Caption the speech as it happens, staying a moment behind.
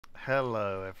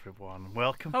Hello, everyone.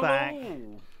 Welcome Hello. back.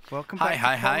 Welcome back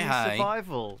Hi, to hi, Colony hi.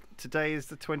 Survival. Today is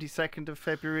the 22nd of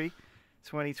February,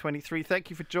 2023. Thank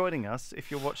you for joining us.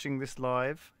 If you're watching this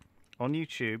live on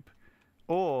YouTube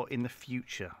or in the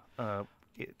future,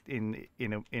 in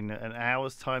an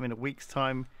hour's time, in a week's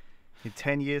time, in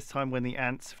 10 years' time, when the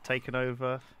ants have taken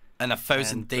over. In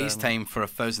 1,000 days' time for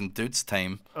 1,000 dudes'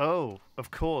 time. Oh, of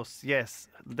course, yes.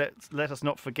 Let us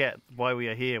not forget why we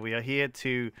are here. We are here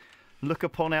to look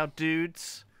upon our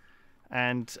dudes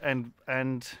and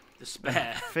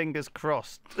Despair. fingers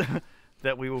crossed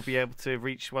that we will be able to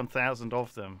reach 1,000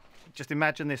 of them. Just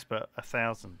imagine this, but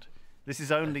 1,000. This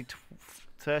is only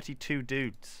 32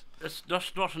 dudes. That's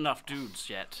not enough dudes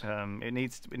yet. It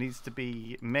needs to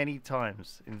be many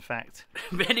times. In fact,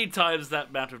 Many times that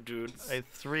amount of dudes.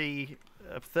 30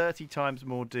 times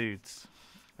more dudes,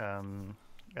 and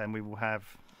we will have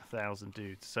 1,000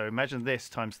 dudes. So imagine this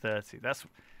times 30.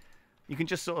 You can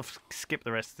just sort of skip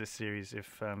the rest of this series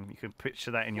if you can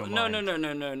picture that in your mind. No.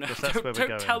 That's where we're Don't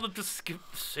going. tell them to skip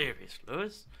the series,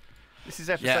 Lewis. This is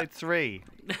episode 3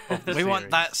 of the We want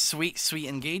series. that sweet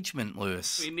engagement,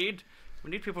 Lewis. We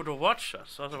need people to watch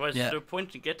us. Otherwise, Yeah. there's no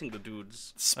point in getting the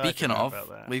dudes. Speaking know of, about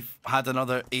that. we've had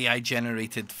another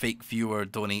AI-generated fake viewer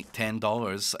donate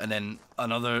 $10, and then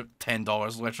another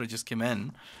 $10 literally just came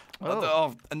in.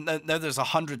 And now there's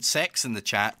 100 secs in the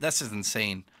chat. This is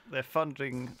insane. They're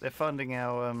funding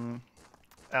our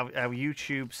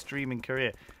YouTube streaming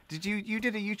career. You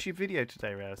did a YouTube video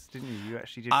today, Raz, didn't you? You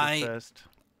actually did your first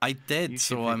I did. YouTube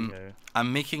So video.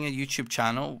 I'm making a YouTube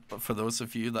channel, but for those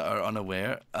of you that are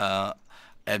unaware,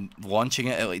 and launching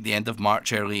it at like the end of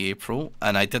March, early April,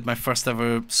 and I did my first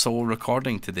ever solo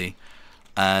recording today.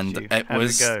 And How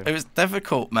did it was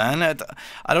difficult, man.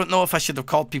 I don't know if I should have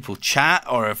called people chat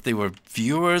or if they were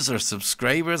viewers or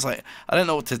subscribers. Like, I don't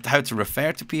know how to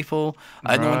refer to people.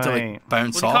 I don't want to like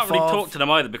bounce Well, you off. can't really of. talk to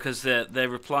them either because they're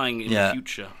replying in the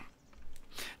future.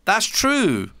 That's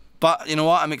true. But you know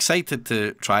what? I'm excited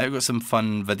to try. I've got some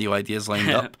fun video ideas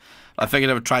lined up. I figured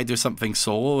I would try to do something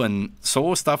solo, and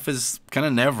solo stuff is kind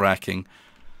of nerve-wracking.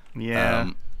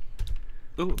 Yeah.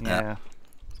 Yeah.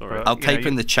 Sorry. I'll type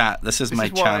in the chat. This is my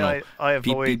channel. Why I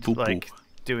avoid Beep, like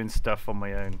doing stuff on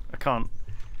my own. I can't.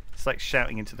 It's like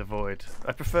shouting into the void.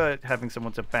 I prefer having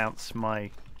someone to bounce my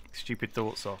stupid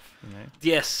thoughts off. You know.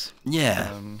 Yes.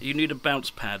 Yeah. You need a bounce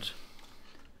pad.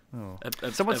 Oh.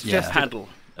 Someone suggested- paddle.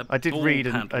 I did read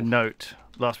a note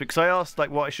last week because I asked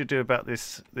like what I should do about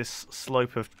this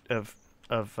slope of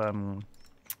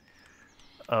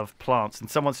plants, and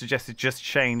someone suggested just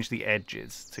change the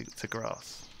edges to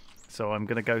grass. So I'm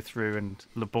going to go through and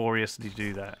laboriously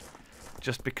do that,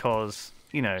 just because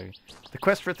the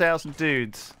quest for 1,000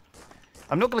 dudes.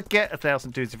 I'm not going to get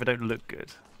 1,000 dudes if I don't look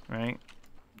good, right?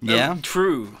 Yeah.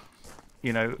 True.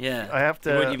 Yeah. I have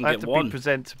You won't even to get one. be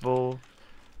presentable.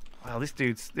 Wow, this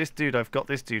dude's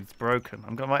broken.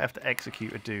 Might have to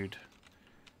execute a dude.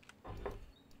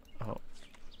 Oh,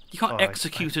 You can't I-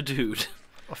 execute a dude.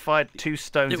 I fired 2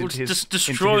 stones It will into his just into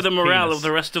destroy his the morale penis. of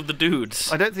the rest of the dudes.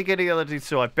 I don't think any other dude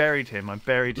saw. I buried him. I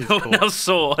buried his No one corpse. else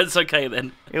saw. It's okay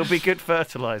then. It'll be good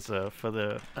fertilizer for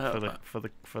the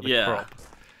yeah. crop.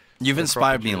 You've The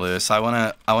inspired me, crop Lewis. I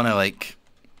wanna like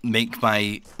make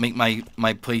my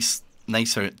place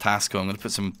nicer at Tasco. I'm gonna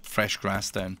put some fresh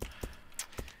grass down.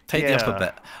 Tidy up a Yeah.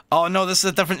 bit. Oh no, this is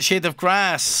a different shade of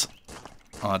grass.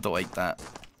 Oh, I don't like that.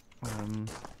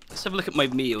 Let's have a look at my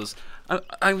meals.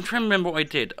 I'm trying to remember what I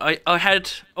did. I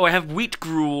have wheat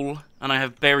gruel and I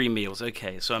have berry meals.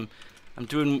 Okay, so I'm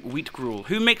doing wheat gruel.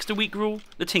 Who makes the wheat gruel?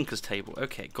 The Tinker's Table.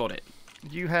 Okay, got it.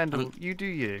 You handle. You do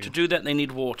you. To do that, they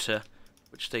need water,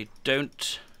 which they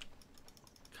don't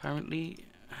currently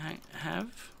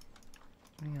have.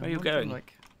 Yeah, Where are you I'm going?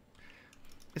 Like,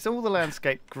 it's all the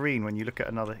landscape green when you look at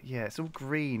another. Yeah, it's all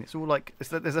green. It's all like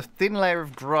there's a thin layer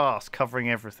of grass covering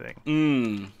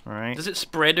everything. Right. Does it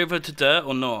spread over to dirt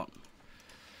or not?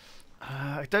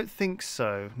 I don't think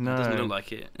so. No. It doesn't look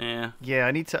like it. Yeah. Yeah,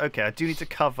 I need to. Okay, I do need to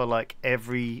cover like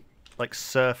every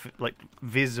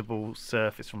visible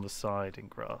surface from the side in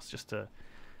grass just to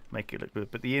make it look good.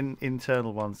 But the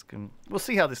internal ones can. We'll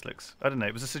see how this looks. I don't know.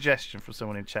 It was a suggestion from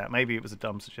someone in chat. Maybe it was a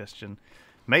dumb suggestion.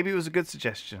 Maybe it was a good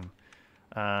suggestion.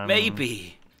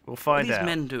 Maybe. We'll find What are out.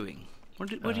 these men doing? What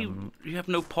do you have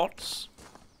no pots?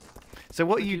 So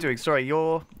what are you doing? Sorry,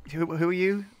 who are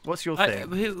you? What's your thing?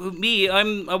 Me, I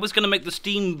was going to make the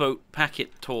steamboat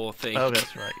packet tour thing. Oh,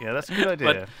 that's right. Yeah, that's a good idea.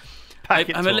 But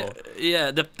Packet I'm tour.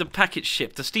 the packet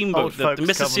ship, the Old steamboat, folks the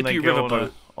Mississippi come and they go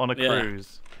riverboat. on a Yeah.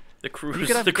 cruise. The cruise, You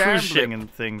could have the cruise gambling ship.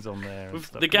 and things on there. and With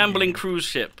stuff, the couldn't gambling you? cruise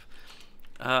ship.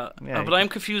 Yeah, But I'm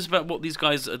confused about what these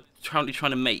guys are currently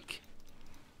trying to make.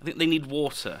 I think they need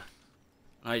water.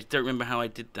 I don't remember how I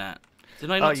did that. Did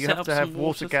I not you set have up to have some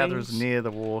water gatherers things? near the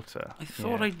water. I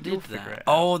thought I did that.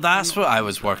 Oh, that's what I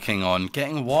was working on,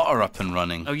 getting water up and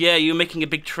running. Oh yeah, you were making a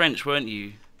big trench, weren't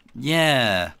you?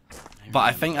 Yeah, but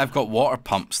I think I've got water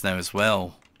pumps now as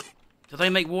well. Did I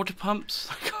make water pumps?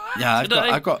 Yeah,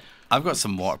 I've got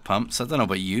some water pumps. I don't know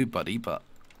about you, buddy, but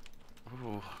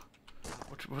Oh,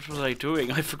 what was I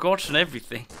doing? I've forgotten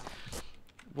everything.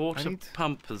 Water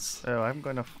pumpers. Oh, I haven't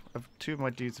got enough. Two of my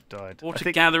dudes have died.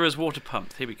 Water gatherers, water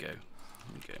pumps. Here we go.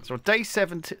 So day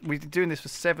 17. We've been doing this for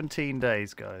 17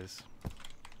 days, guys.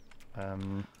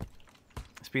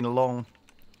 It's been a long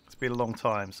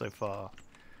time so far,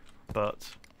 but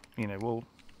you know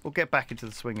we'll get back into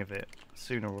the swing of it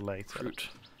sooner or later.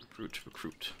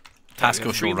 Recruit.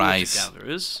 Tasco shall rise. Water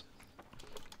gatherers.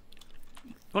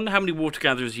 Wonder how many water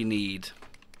gatherers you need.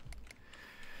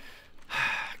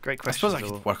 Great I questions. suppose I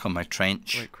could work on my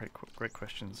trench. Great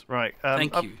questions. Right.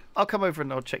 Thank you. I'll come over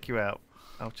and I'll check you out.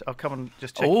 I'll come and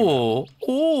just check you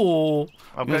out.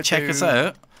 I'm gonna check us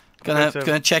out.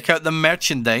 Gonna check out the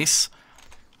merchandise.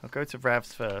 I'll go to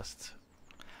Ravs first.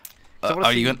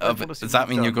 Are you going? Does that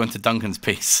mean you're going to Duncan's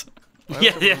piece?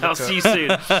 Yeah. I'll see you soon.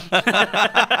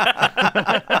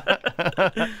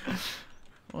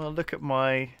 Well, look at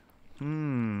my.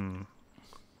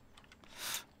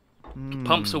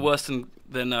 Pumps are worse than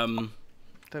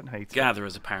Don't hate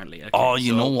gatherers, apparently. Okay, oh,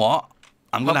 you know what?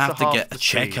 I'm gonna have Pumps are to half get a the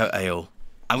speed. checkout aisle.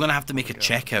 I'm gonna have to make a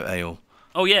checkout aisle.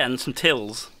 Oh yeah, and some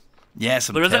tills. Yeah,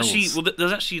 some There's tills.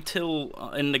 there's actually a till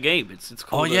in the game. It's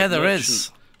called. Oh yeah, there merchant,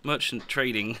 is. Merchant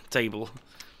trading table.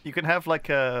 You can have like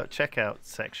a checkout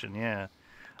section, yeah.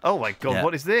 Oh my god, Yeah.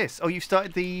 what is this? Oh, you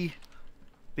started the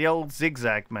old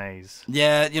zigzag maze.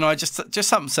 Yeah, you know, I just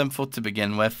something simple to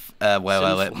begin with. While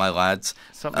I let Sinful. my lads.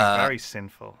 Something very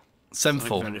sinful.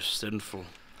 Sinful. Kind of sinful.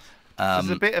 This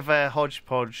is a bit of a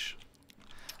hodgepodge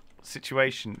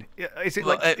situation. Is it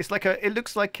Well, like it's like it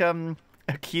looks like a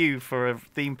queue for a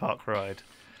theme park ride.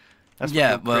 That's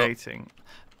Yeah, what you're well, creating.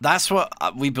 That's what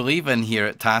we believe in here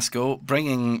at Tasco,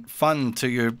 bringing fun to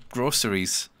your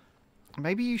groceries.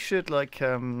 Maybe you should like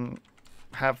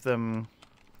have them,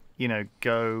 you know,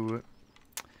 go.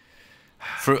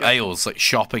 Fruit aisles, like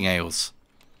shopping aisles.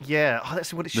 Yeah, oh,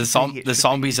 that's what it should be. The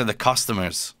zombies are the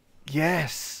customers.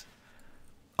 Yes.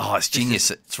 Oh, it's genius.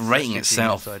 It's writing Such a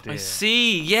itself. genius idea. I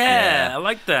see. Yeah, I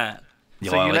like that. Yo,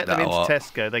 So I you like let them that a into lot.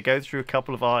 Tesco. They go through a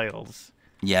couple of aisles.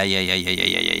 Yeah.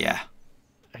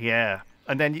 Yeah,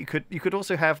 and then you could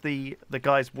also have the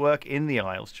guys work in the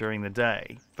aisles during the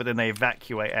day, but then they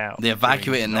evacuate out. They during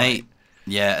evacuate at the night.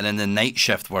 Yeah, and then the night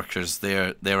shift workers,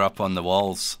 they're up on the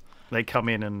walls. They come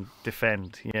in and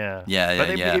defend. Yeah. Yeah,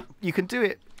 But yeah. you can do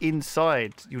it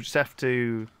inside. You just have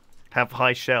to have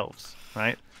high shelves,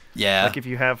 right? Yeah. Like if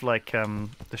you have like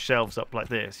the shelves up like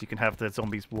this, you can have the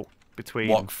zombies walk between.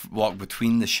 Walk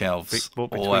between the shelves. walk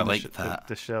Oh, I the like that.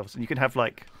 The shelves, and you can have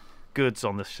like goods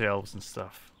on the shelves and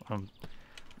stuff. I don't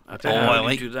don't know know I how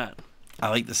like- you do that. I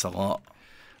like this a lot.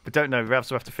 But don't know. Ravs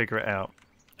will have to figure it out.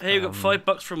 Hey, we got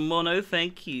 $5 from Mono.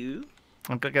 Thank you.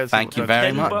 I'm gonna go. Thank you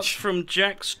very $10 much. from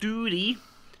Jack Studi.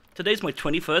 Today's my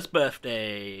 21st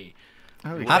birthday.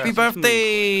 Oh, yeah. Happy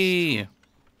birthday!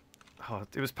 Oh,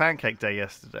 it was Pancake Day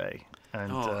yesterday,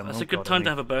 and That's a good time to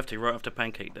have a birthday right after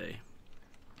Pancake Day.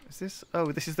 Is this?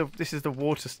 Oh, this is the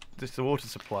water. This is the water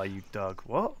supply you dug.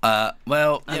 What?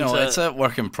 Well, you And, know, it's a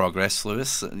work in progress,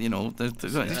 Lewis. You know,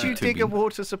 Did you dig a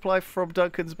water supply from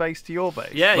Duncan's base to your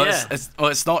base? Yeah, Well, yeah.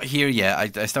 it's not here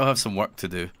yet. I still have some work to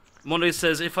do. Mono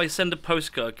says, if I send a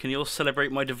postcard, can you all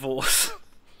celebrate my divorce?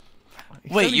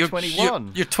 He's Wait, only you're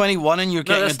 21. You're 21 and you're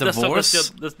getting a divorce?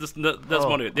 That's Oh.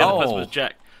 Mono. The other person Oh. was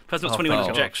Jack. Person was Oh, 21 thank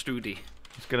was God. Jack Studi.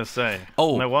 I was gonna say.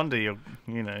 Oh. No wonder you're.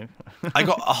 You know. I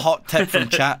got a hot tip from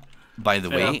chat, by the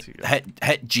Yeah. way.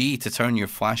 Hit G to turn your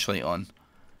flashlight on.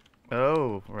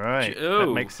 Oh right. Oh.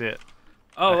 That makes it.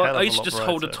 Oh, hell of I a used to lot just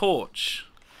hold a brighter. torch.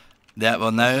 Yeah,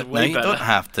 well now This is way you better. don't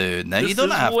have to. Now you This don't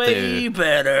is have way to.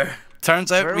 better.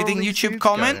 Turns out Where are all reading these YouTube dudes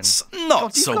comments going? not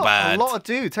God, you've so got bad. A lot of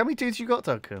dudes. How many dudes you got,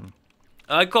 Duncan?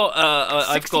 I've got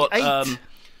 68.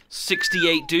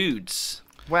 68 dudes.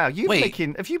 Wow, you Wait.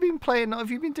 making? Have you been playing? Have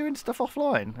you been doing stuff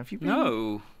offline? Have you been?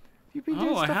 No. You've been doing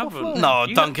Oh, I stuff haven't. offline. No,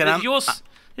 You Duncan, have,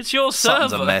 it's your server.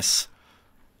 Something's a mess.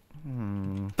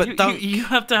 But You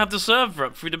have to have the server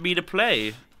up for me to play.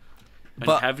 And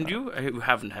But- haven't you? You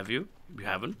haven't, have you? You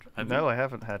haven't? Have No, I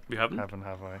haven't had. You haven't? Have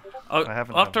I? Oh, I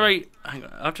haven't. After have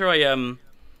I after I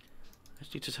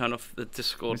just need to turn off the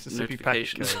Discord Mississippi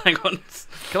packet notifications. code. Hang on.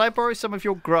 Can I borrow some of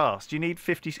your grass? Do you need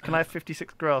 50? Can I have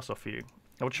 56 grass off you?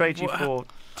 I'll trade you What- for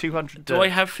 200. Do I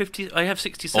have 50? I have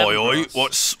 67.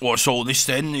 grass. what's all this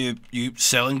then? You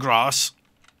selling grass?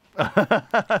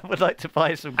 Would like to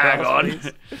buy some grass, Hang on.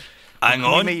 please. Hang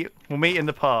on. We'll meet in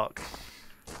the park.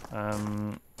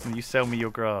 You sell me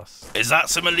your grass. Is that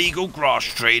some illegal grass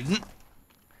trading?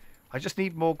 I just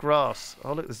need more grass.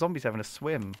 Oh, look, the zombie's having a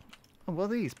swim. Oh, what are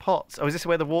these? Pots? Oh, is this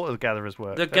where the water gatherers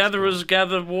work? The gatherers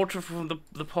gather water from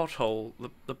the pothole.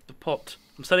 The pot.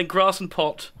 I'm selling grass and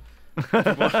pot.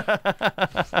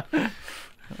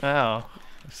 Oh,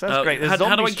 sounds great. How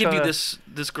do I give you this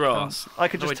grass? I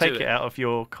could How just do I take do it out of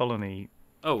your colony.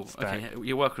 Oh, stack. okay.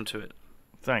 You're welcome to it.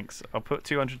 Thanks. I'll put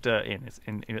 200 dirt in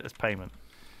as payment.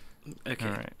 Okay.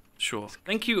 All right. Sure.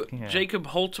 Thank you, Yeah. Jacob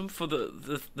Holtum, for the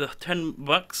 $10,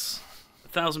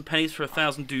 1,000 pennies for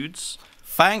 1,000 dudes.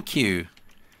 Thank you.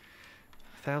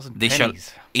 1,000 They shall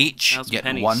pennies. each 1,000 get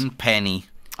pennies. 1 penny.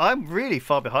 I'm really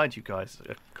far behind you guys,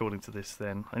 according to this.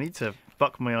 Then I need to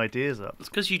buck my ideas up. It's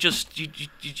because you just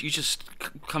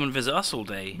come and visit us all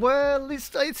day. Well, I like,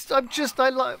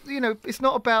 it's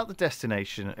not about the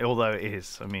destination, although it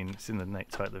is. I mean, it's in the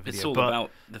title of the video. It's all but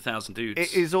about the 1,000 dudes.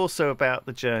 it is also about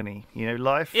the journey.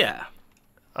 Life. Yeah.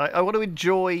 I want to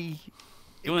enjoy. You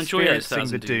want to enjoy those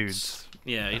experiencing 1,000 the dudes.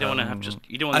 Yeah. You don't want to have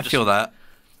You don't want I to feel that.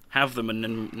 have them and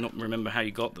then not remember how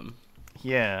you got them.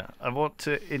 Yeah, I want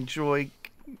to enjoy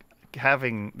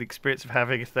having the experience of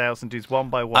having 1,000 dudes one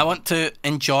by one. I want to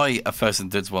enjoy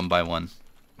 1,000 dudes one by one.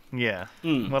 Yeah,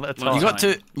 Mm. one at a Well,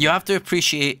 time. You have to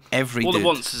appreciate every All dude. at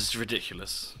once is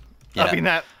ridiculous. Yeah. I mean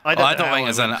that. I don't know think how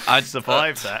it's I an. would I'd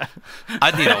survive that.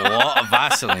 I'd need a lot of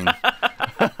Vaseline.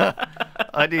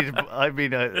 I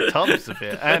mean, tons of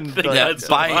it, and Think like, Yeah, I'd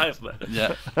survive that.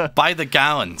 Yeah, by the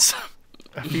gallons.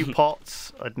 a few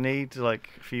pots. I'd need like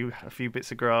a few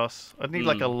bits of grass. I'd need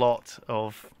like a lot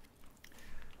of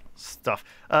stuff.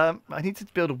 I need to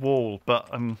build a wall, but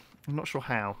I'm not sure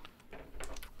how.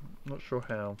 I'm not sure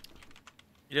how.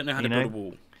 You don't know how to build a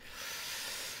wall.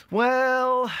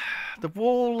 Well, the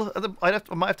wall. I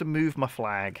might have to move my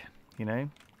flag. Move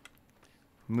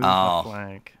my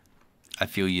flag. I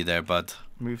feel you there, bud.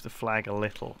 Move the flag a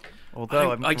little.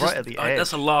 Although I'm right at the edge.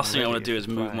 That's the last thing I want already to do of is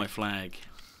the move flag. my flag.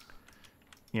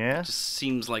 Yeah. It just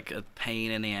seems like a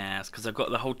pain in the ass because I've got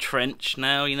the whole trench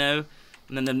now, and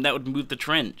then that would move the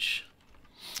trench.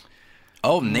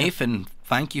 Oh, Nathan,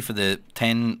 thank you for the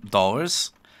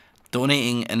 $10,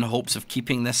 donating in hopes of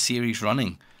keeping this series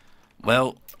running.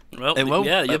 Well, it will.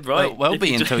 Yeah, you're right. It will If be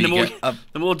you until the you more, get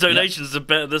the more donations, the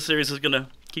better the series is gonna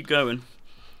keep going.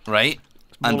 right.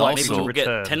 more And likely Maybe to also, we'll get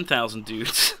return. 10,000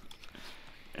 dudes.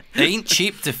 it ain't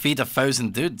cheap to feed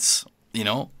 1,000 dudes.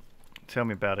 Tell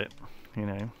me about it.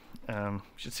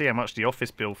 Should see how much the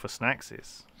office bill for snacks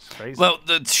is. It's crazy. Well,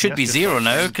 it should be That's zero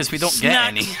now because we don't get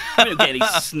any. we don't get any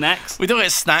snacks. We don't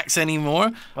get snacks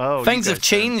anymore. Oh, Things you have guys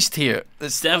don't. changed here.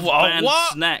 It's Dev Wha- banned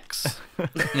what? snacks.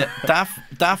 Yeah,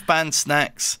 Daft band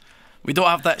snacks. We don't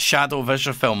have that Shadow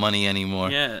Visual money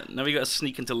anymore. Yeah, now we got to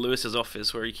sneak into Lewis's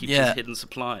office where he keeps Yeah. his hidden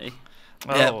supply.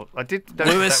 Oh, yeah. I did notice that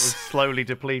Lewis- was slowly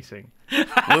depleting.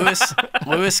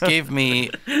 Lewis gave me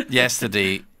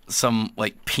yesterday some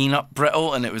like peanut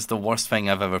brittle, and it was the worst thing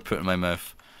I've ever put in my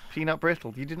mouth. Peanut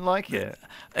brittle. You didn't like it?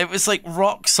 It was like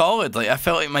rock solid. Like I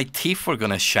felt like my teeth were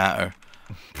gonna shatter.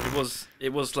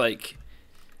 It was like,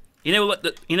 you know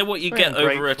what you Very get over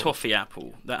a ungrateful. toffee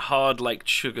apple, that hard like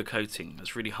sugar coating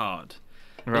that's really hard.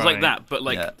 It was Right. like that, but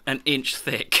like Yeah. an inch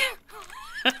thick.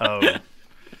 Oh.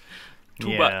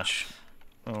 Too Yeah. much.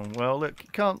 Oh well, look,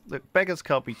 beggars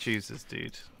can't be choosers,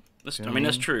 dude. I mean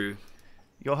that's true.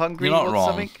 You're hungry. You're not you want wrong.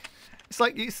 Something? It's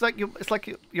like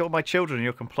you're my children. And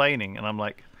you're complaining, and I'm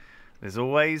like, there's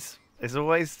always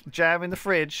jam in the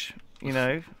fridge.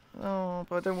 Oh,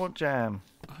 but I don't want jam.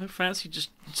 I fancy just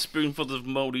spoonfuls of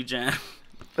mouldy jam.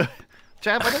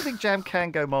 Jam. I don't think jam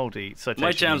can go mouldy.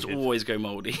 My jams needed. always go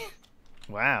mouldy.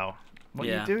 Wow. What are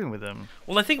Yeah. you doing with them?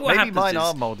 Well, I think what Maybe happens mine is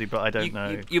are mouldy, but I don't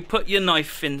know. You put your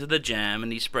knife into the jam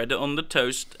and you spread it on the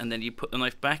toast, and then you put the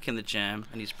knife back in the jam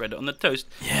and you spread it on the toast.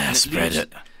 Yeah, and spread leaves,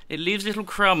 it. It leaves little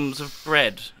crumbs of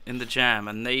bread in the jam,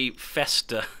 and they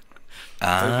fester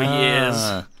over years.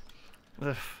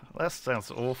 Ugh, that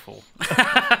sounds awful.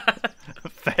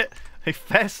 They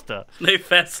fester. They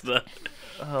fester.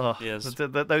 Oh, Yes.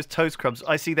 those toast crumbs.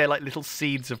 I see they're like little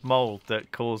seeds of mold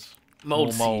that cause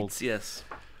Mold more mold. seeds, yes.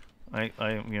 Right,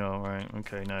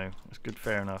 okay, no, that's good,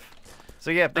 fair enough.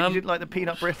 So yeah, but you didn't like the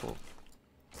peanut brittle.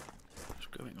 What's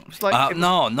going on? It's like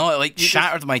No, it like you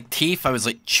shattered my teeth. I was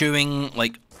like chewing,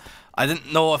 like I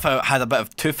didn't know if I had a bit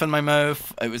of tooth in my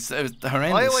mouth. It was horrendous.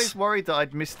 I always worried that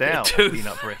I'd missed out on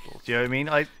peanut brittle. Do you know what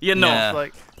I mean? You're not. Yeah.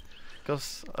 Like,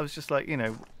 because I was just like,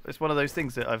 it's one of those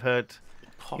things that I've heard.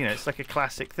 It's like a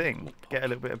classic thing. Get a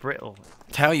little bit of brittle.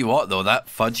 Tell you what though, that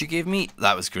fudge you gave me,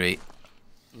 that was great.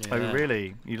 Oh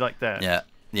really? You like that? Yeah.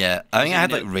 Yeah, I think I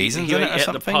had like raisins in it or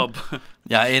something. At the pub.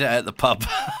 Yeah, I ate it at the pub.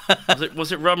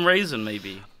 was it rum raisin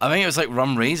maybe? I think it was like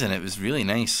rum raisin. It was really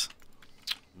nice.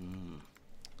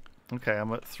 Okay,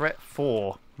 I'm at threat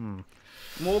 4.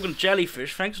 Morgan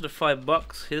Jellyfish, thanks for the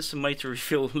 $5. Here's some money to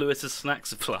refill Lewis's snack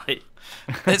supply.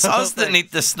 It's us that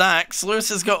need the snacks. Lewis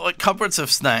has got like cupboards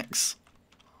of snacks.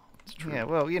 Yeah,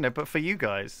 well, but for you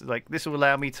guys, like this will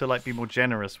allow me to like be more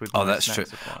generous with my that's snack true.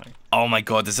 supply. Oh my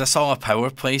god, is this all a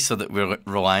power play so that we're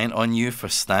reliant on you for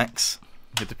snacks?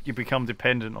 You become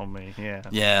dependent on me, yeah.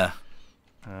 Yeah.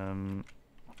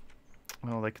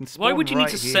 Well, they can spawn Why would you need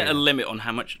right to here. set a limit on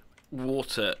how much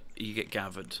water you get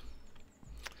gathered?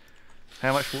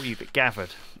 How much water you get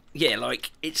gathered? Yeah,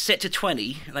 like it's set to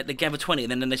 20, like they gather 20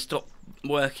 and then they stop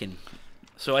working.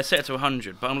 So I set it to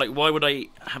 100, but I'm like, why would I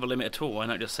have a limit at all? Why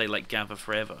not just say like gather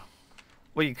forever?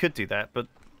 Well, you could do that, but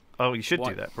you should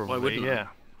do that probably. Why wouldn't yeah,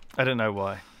 I don't know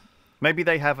why. Maybe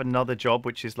they have another job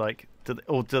which is like, do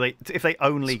they if they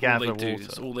only gather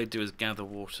water? All they do is gather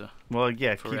water. Well,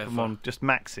 yeah, forever. keep them on. Just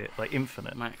max it, like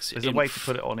infinite. Max it. There's a way to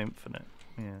put it on infinite.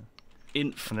 Yeah.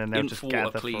 And then they'll just water,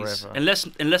 gather please. forever.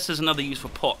 Unless there's another use for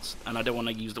pots, and I don't want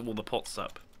to use all the pots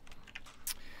up.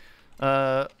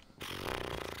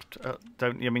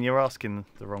 Don't. I mean, you're asking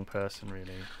the wrong person,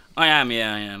 really. I am.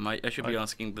 Yeah, I am. I should be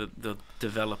asking the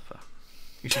developer.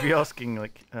 You should be asking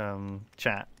like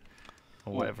chat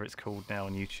or whatever it's called now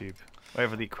on YouTube.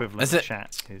 Whatever the equivalent of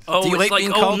chat is. Oh, Do you it's like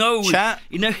being called no, chat?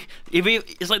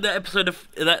 It's like that episode of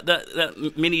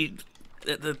that mini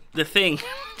the thing.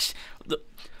 The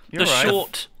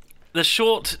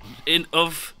short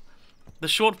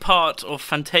part of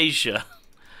Fantasia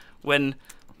when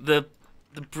the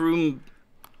broom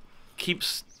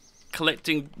keeps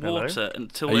collecting water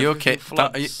until Are you okay?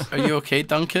 floods. Are you okay,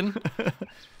 Duncan?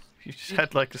 You just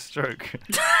had like a stroke.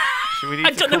 Should we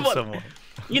need to call someone?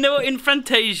 You know what? In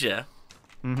Fantasia,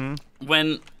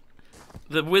 when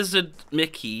the wizard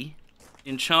Mickey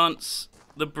enchants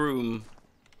the broom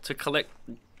to collect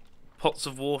pots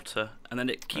of water, and then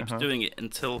it keeps doing it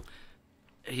until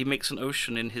he makes an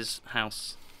ocean in his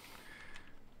house.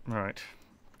 Right.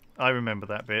 I remember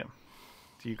that bit.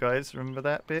 Do you guys remember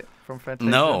that bit from Fantasia?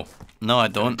 No, I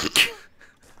don't.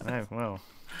 No, well,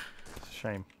 it's a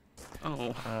shame.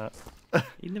 Oh,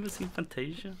 you never seen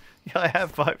Fantasia? Yeah, I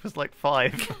have, but it was like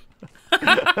 5.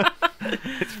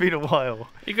 It's been a while.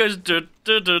 He goes.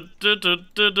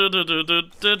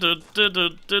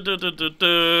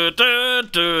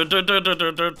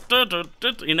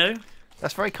 You know.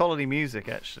 That's very colony music,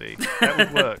 actually. That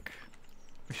would work.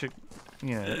 We should,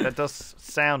 that does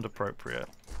sound appropriate.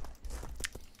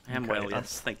 I am well,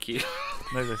 yes, thank you.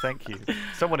 No, thank you.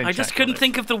 Someone in I chat just couldn't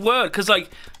think of the word because,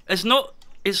 like, it's not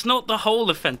the whole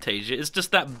of Fantasia. It's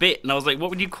just that bit, and I was like, what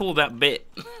would you call that bit?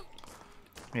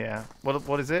 Yeah.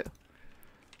 What is it?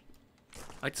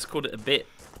 I just called it a bit,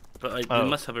 but we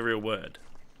must have a real word.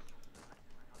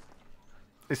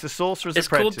 It's the Sorcerer's It's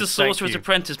Apprentice. called the Sorcerer's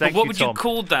Apprentice, but Thank what you, would Tom. you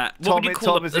call that? What Tom, would you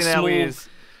call Tom is in our ears.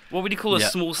 What would you call a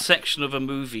small section of a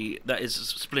movie that is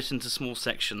split into small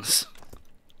sections?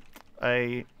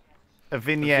 A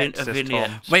vignette. A vignette.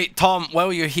 Tom. Wait, Tom,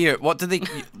 while you're here, what do they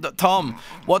call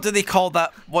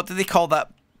that? What do they call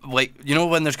that? Like, you know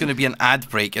when there's going to be an ad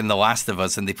break in The Last of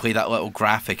Us and they play that little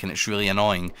graphic and it's really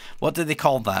annoying. What do they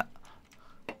call that?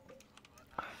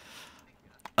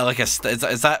 Like is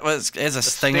that what is a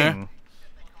stinger? Sting.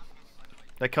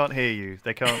 They can't hear you.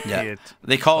 They can't hear it.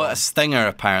 They call it a stinger,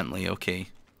 apparently. Okay.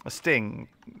 A stinger.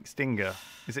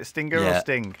 Is it stinger or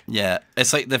sting? Yeah,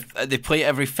 it's like they play it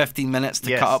every 15 minutes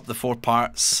to cut up the 4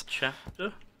 parts.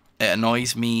 Chapter. It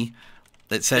annoys me.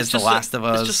 It says The Last of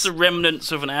Us. It's just the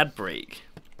remnants of an ad break.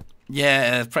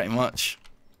 Yeah, pretty much.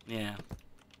 Yeah.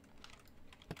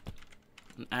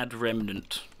 An ad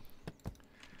remnant.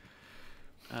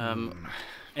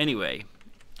 Anyway,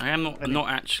 I am not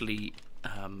actually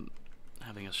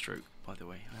having a stroke, by the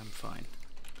way. I'm fine.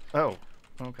 Oh,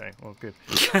 okay. Well, good.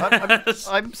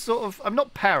 I'm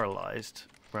not paralyzed,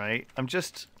 right? I'm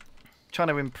just trying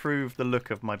to improve the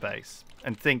look of my base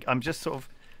and I'm just sort of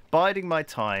biding my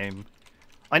time.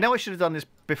 I know I should have done this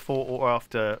before or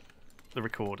after the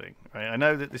recording, right? I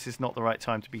know that this is not the right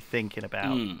time to be thinking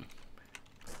about.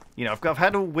 I've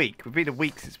had all week. We've been a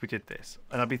week since we did this,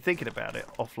 and I've been thinking about it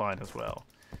offline as well,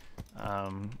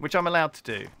 which I'm allowed to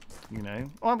do.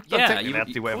 I'm technically allowed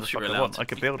to do whatever the fuck I want. I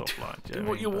could build offline. Do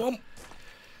what you want.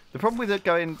 The problem with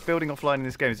building offline in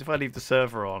this game is if I leave the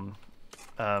server on,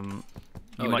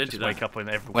 you might just wake up and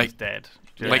everyone's dead.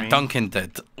 Like Duncan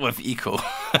did with Eco.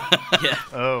 Yeah.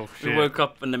 Oh shit. We woke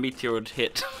up and the meteor had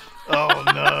hit. Oh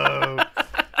no.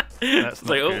 That's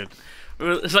not good. It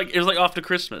was like after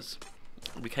Christmas.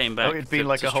 We came back. it'd been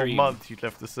like to a whole stream. month you'd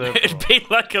left the server. It'd been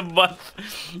like a month.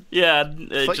 Yeah,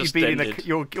 It's like just you've been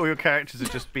ended. all your characters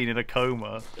have just been in a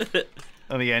coma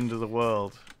on the end of the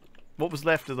world. What was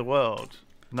left of the world?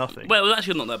 Nothing. Well, it was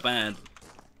actually not that bad.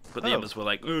 But the Oh. others were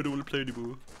like, oh, I don't want to play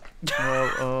anymore.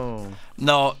 Oh.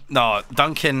 No,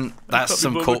 Duncan, that's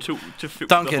some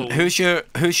Duncan, who's your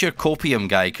copium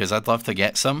guy? Because I'd love to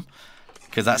get some.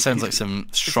 Because that sounds like some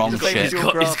strong He's got- shit.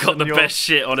 He's got the best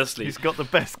shit, honestly. He's got the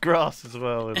best grass as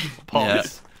well, and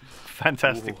pots.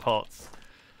 Fantastic pots.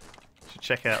 Should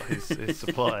check out his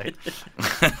supply.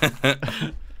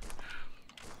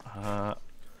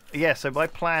 Yeah, so my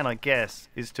plan, I guess,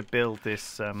 is to build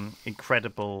this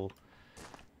incredible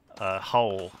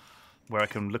hole where I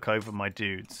can look over my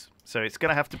dudes. So it's going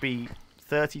to have to be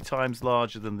 30 times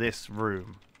larger than this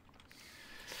room.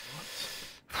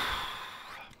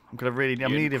 I'm going to really need a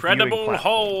viewing Incredible platform.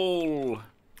 hole.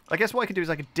 I guess what I could do is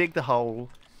I could dig the hole,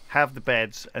 have the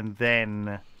beds, and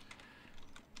then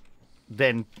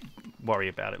worry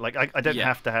about it. Like I don't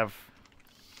have to have,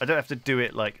 I don't have to do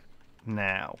it like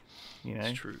now. You know,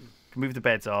 It's true. can move the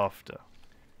beds after.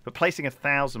 But placing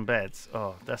 1,000 beds,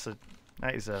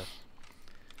 that is a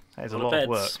lot of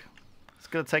work. It's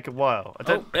gonna take a while. I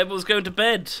don't everyone's going to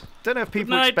bed. know if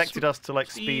people night, expected us to like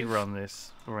speed Steve. run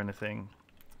this or anything.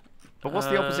 But what's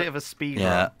the opposite of a speed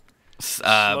Yeah. run?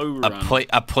 Slow run. A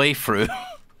playthrough.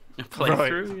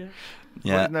 Playthrough,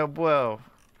 yeah. Yeah.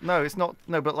 No, it's not.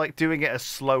 No, but like doing it as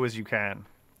slow as you can.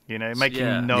 You know, making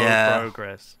Yeah. no Yeah.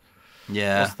 progress.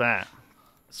 Yeah. What's that?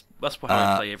 That's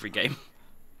how I play every game.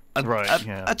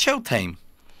 A chill time.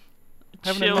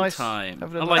 Having Chill a nice time.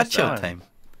 having I a like nice A chill time. time.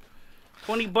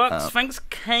 $20. Thanks,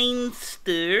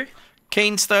 Canester.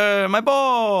 Canester, my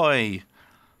boy.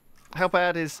 How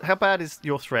bad is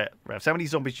your threat, Revs? How many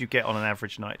zombies do you get on an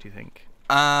average night? Do you think?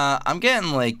 I'm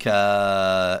getting like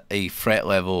a threat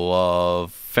level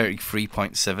of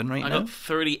 33.7 right I now. got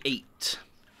 38.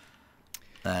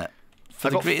 For I the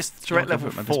got greatest threat Yoga level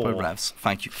of my Discord 4. Ravs.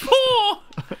 Thank you. 4!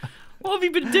 What have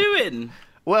you been doing?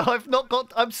 Well, I've not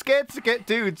got. I'm scared to get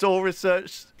dudes or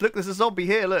research. Look, there's a zombie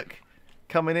here. Look,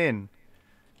 coming in.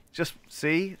 Just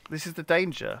see, this is the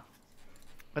danger.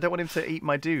 I don't want him to eat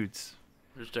my dudes.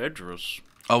 It's dangerous.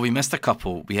 Oh, we missed a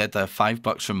couple. We had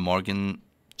 $5 from Morgan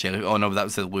Jelly. Oh no, that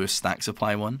was the Lewis snack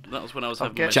supply one. That was when I was I'll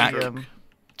having my get Jack. stroke.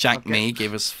 Jack Okay. May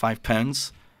gave us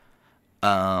 £5.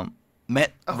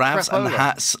 Met Oh, Ravs and the crapola.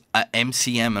 Hats at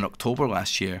MCM in October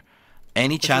last year.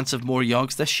 Any chance of more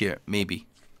Yogs this year? Maybe.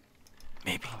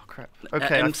 Maybe. Oh crap. At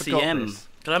Okay, I forgot MCM. this.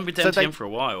 I haven't been to So MCM they- for a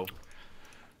while.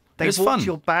 They It's walk fun.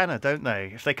 your banner, don't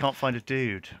they? If they can't find a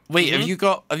dude. Wait, have you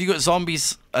got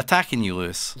zombies attacking you,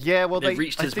 Lewis? Yeah, well, They've they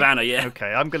reached I his think- banner, yeah.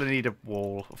 Okay, I'm gonna need a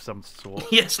wall of some sort.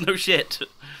 Yes, no shit.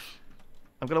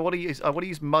 I'm gonna want to use. I want to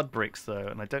use mud bricks though,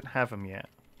 and I don't have them yet.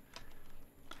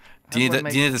 Do you How I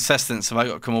need assistance? Have I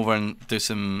got to come over and do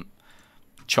some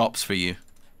chops for you?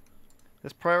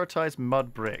 Let's prioritize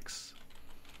mud bricks.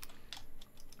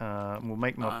 We'll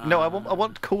make mud. No, I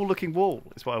want cool looking wall.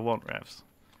 Is what I want, Ravs.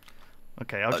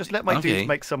 Okay, I'll just let my okay. dudes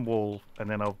make some wall, and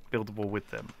then I'll build a wall with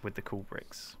them with the cool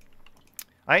bricks.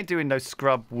 I ain't doing no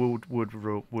scrub wooden wall.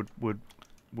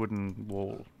 Do you know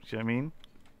what I mean?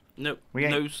 No. We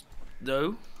ain't-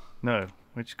 No. No,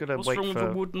 we're just gonna What's wait wrong for.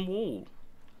 with a wooden wall?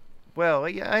 Well, I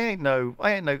ain't no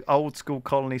old school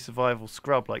colony survival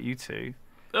scrub like you two.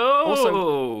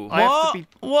 Oh! I have to be.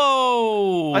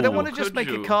 Whoa! I don't want to just could make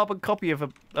you? a carbon copy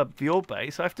of your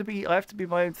base. I have to be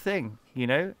my own thing, you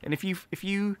know. And if you've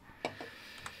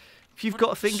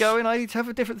got a thing going, I need to have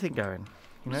a different thing going.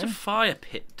 You What does know, a fire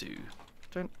pit do?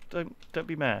 don't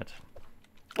be mad.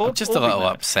 I'm just or a be little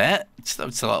mad. upset. Just a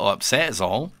little upset is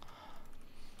all.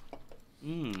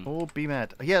 Or be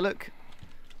mad. Yeah, look.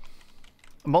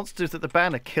 Monsters at the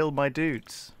banner kill my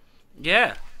dudes.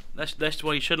 Yeah. That's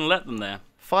why you shouldn't let them there.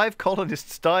 5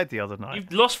 colonists died the other night.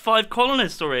 You've lost 5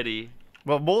 colonists already.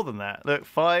 Well, more than that. Look,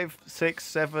 5, 6,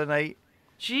 7, 8.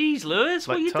 Jeez, Lewis,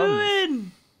 what are Like you tons.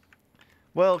 doing?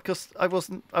 Well, because I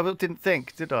didn't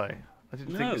think, did I? I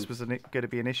didn't think No. this was going to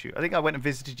be an issue. I think I went and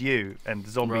visited you, and the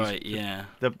zombies. Right, yeah.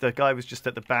 The guy was just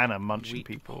at the banner munching Wheat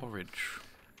people. porridge.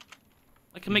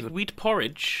 I can make wheat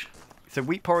porridge. So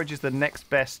wheat porridge is the next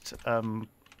best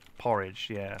porridge,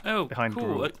 yeah. Oh, behind cool.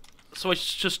 gruel. So I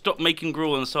should just stop making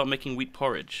gruel and start making wheat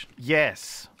porridge.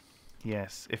 Yes,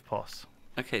 if possible.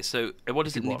 Okay, so what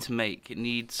does If it you need want. to make? It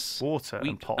needs Water wheat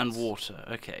and pots. water.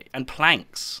 Okay, and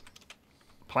planks.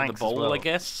 Planks The bowl, as well. I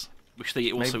guess, which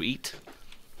they also eat.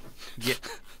 Yeah.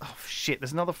 Oh shit! There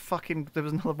was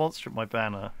another monster at my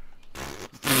banner.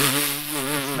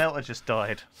 Smelter just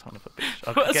died. Son of a bitch.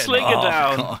 I'll Put a get slinger another-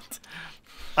 down.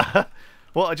 God.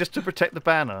 What? Just to protect the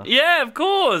banner? Yeah, of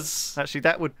course. Actually,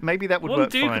 maybe that would One work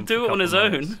dude fine could do for a it on his couple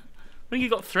of own. nights. I think you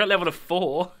got threat level of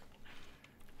 4.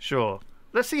 Sure.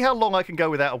 Let's see how long I can go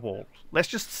without a wall. Let's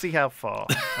just see how far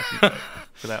I can go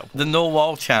without a wall. The no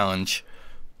wall challenge.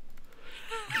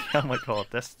 Oh my god,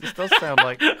 this does sound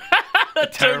like a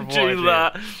terrible Don't do idea.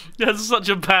 that. That's such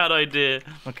a bad idea.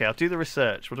 Okay, I'll do the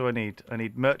research. What do I need? I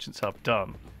need Merchant's Hub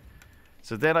done.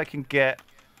 So then I can get...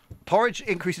 Porridge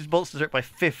increases monster threat by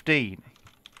 15.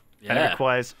 And it Yeah.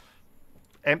 requires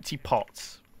empty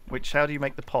pots. Which, how do you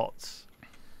make the pots?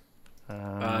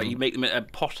 You make them a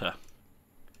potter.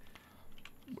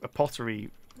 A pottery...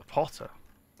 A potter?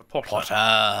 A potter.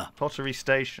 Potter. Pottery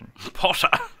station. Potter.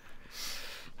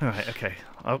 Alright, okay.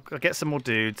 I'll get some more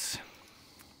dudes.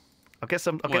 I'll get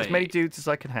as many Wait. dudes as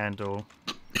I can handle.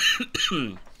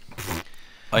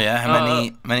 Oh yeah, how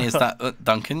many is that?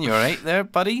 Duncan, you alright there,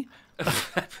 buddy?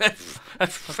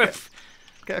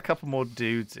 Get a couple more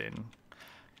dudes in.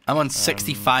 I'm on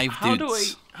 65 How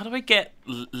dudes. do I get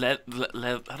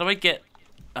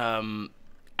animal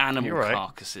You're right.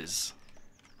 carcasses?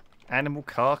 Animal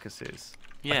carcasses.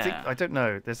 Yeah. I don't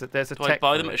know. There's a Do I tech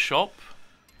buy for them at it. a shop?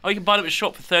 Oh, you can buy them at a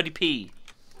shop for 30p.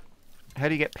 How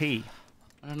do you get P?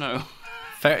 I don't know.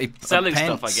 30 Selling pence.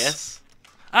 stuff, I guess.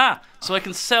 Ah, so I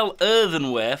can sell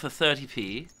earthenware for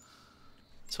 30p.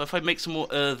 So if I make some more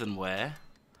earthenware,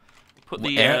 put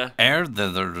the the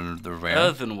rare.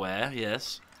 earthenware,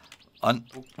 yes.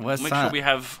 What's Make that? sure we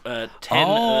have 10 earthenware.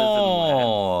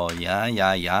 Oh,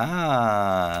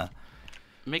 yeah.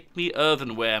 Make me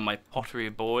earthenware, my pottery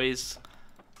boys.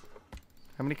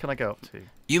 How many can I go up to?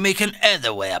 You make an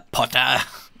earthenware, Potter.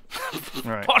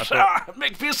 Right. Potter,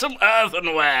 make me some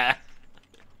earthenware.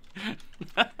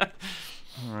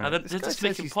 Right. They're This guy just says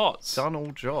making he's pots. done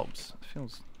all jobs.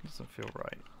 Doesn't feel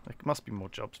right. There must be more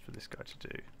jobs for this guy to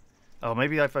do. Oh,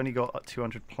 maybe I've only got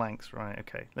 200 planks. Right.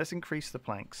 Okay. Let's increase the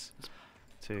planks.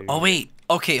 Oh wait,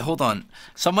 okay, hold on.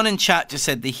 Someone in chat just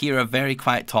said they hear a very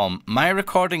quiet Tom. My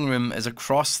recording room is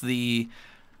across the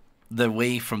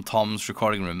way from Tom's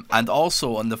recording room, and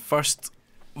also on the first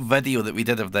video that we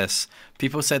did of this,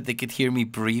 people said they could hear me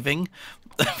breathing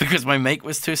because my mic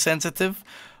was too sensitive.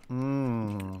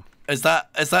 Is that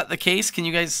the case? Can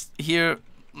you guys hear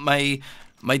my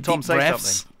Tom, deep say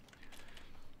breaths?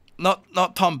 something.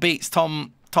 Not Tom Bates.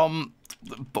 Tom. Bam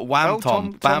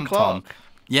Tom Tom. Clark.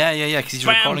 Yeah, because he's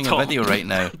Bam recording Tom. a video right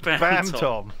now. Bam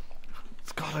Tom.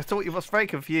 God, I thought you was very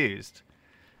confused.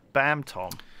 Bam Tom.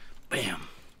 Bam.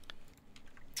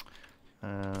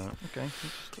 Okay.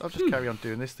 I'll just carry on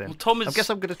doing this then. Well, Tom I is. guess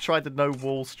I'm going to try the no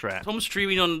wall strat. Tom's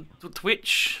streaming on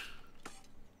Twitch,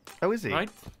 Oh, is he? right?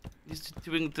 He's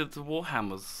doing the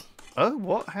Warhammers. Oh,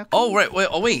 what? How come Oh, right.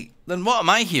 Wait. Then what am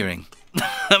I hearing?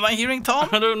 Am I hearing Tom?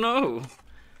 I don't know.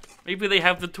 Maybe they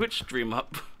have the Twitch stream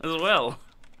up as well.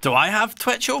 Do I have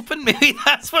Twitch open? Maybe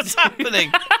that's what's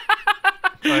happening.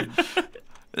 Has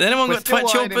anyone We're got still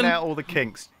Twitch ironing open? out all the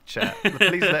kinks, chat.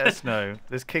 Please let us know.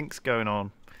 There's kinks going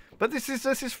on, but this is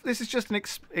just an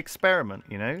experiment,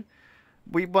 you know.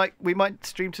 We might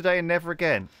stream today and never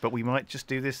again, but we might just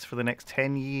do this for the next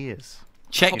 10 years.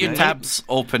 Check your Okay. tabs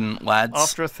open, lads.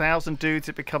 After 1,000 dudes,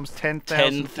 it becomes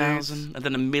 10,000. 10,000, and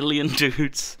then 1 million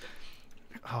dudes.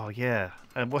 Oh yeah,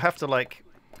 and we'll have to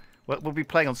we'll be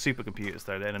playing on supercomputers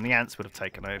though then, and the ants would have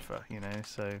taken over, you know.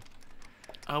 So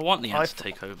I want the ants to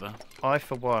take over. I,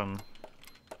 for one,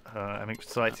 am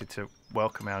excited to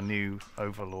welcome our new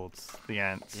overlords, the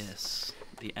ants. Yes,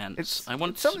 the ants. It's I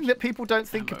want something that people don't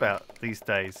think ammo. about these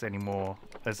days anymore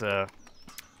as a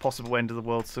possible end of the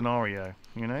world scenario,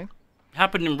 you know?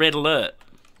 happened in Red Alert.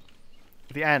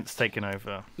 The ants taking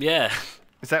over. Yeah,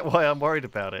 Is that why I'm worried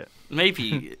about it?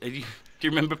 maybe. Do you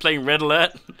remember playing Red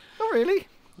Alert? Not really.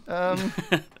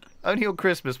 Only on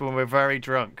Christmas when we're very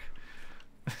drunk.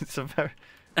 It's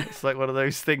like one of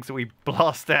those things that we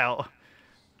blast out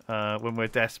when we're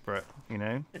desperate, you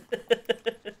know?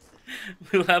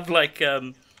 We'll have like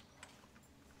you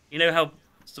know how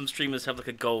some streamers have like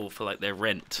a goal for like their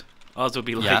rent. Ours will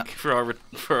be like Yeah.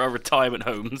 for our retirement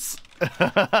homes.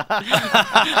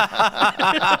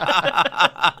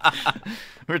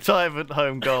 Retirement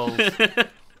home goals.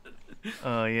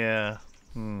 Oh, yeah.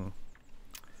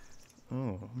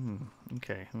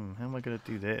 Okay. How am I going to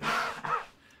do this?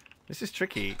 This is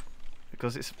tricky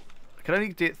because I can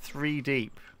only do it 3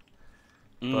 deep,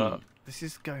 but this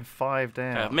is going 5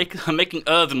 down. I'm making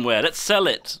earthenware. Let's sell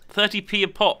it. 30p a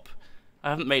pop. I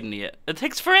haven't made any yet. It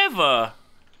takes forever.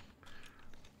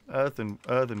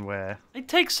 Earthenware. It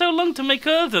takes so long to make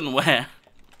earthenware.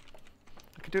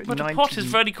 I could do it But 90, the pot is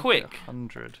very quick.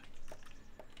 100.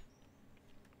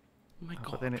 Oh my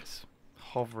god. But then it's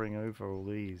hovering over all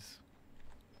these.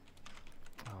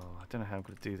 Oh, I don't know how I'm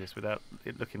going to do this without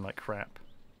it looking like crap.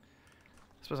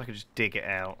 I suppose I could just dig it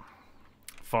out.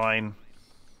 Fine.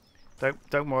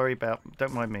 Don't worry about.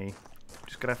 Don't mind me. I'm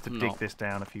just gonna have to dig this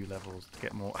down a few levels to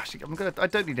get more. Actually, I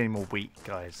don't need any more wheat,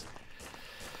 guys.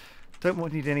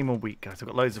 Need any more wheat, guys. I've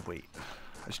got loads of wheat.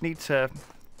 I just need to.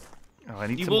 Oh, I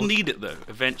need. You will need it though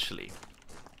eventually.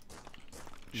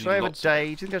 Should I have a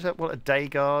day? Do you think I want a day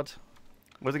guard?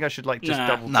 Or do you think I should like just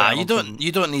double down? Nah, you don't.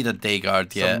 You don't need a day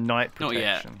guard yet. Some night protection. Not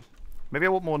yet. Maybe I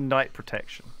want more night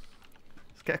protection.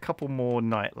 Let's get a couple more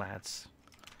night lads.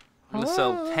 I'm gonna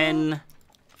sell 10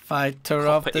 Fighter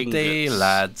of the day, ingots.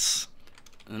 lads.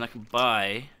 And then I can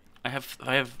buy. I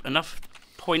have enough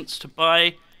points to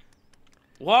buy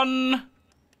 1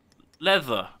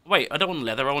 leather. Wait, I don't want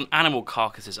leather. I want animal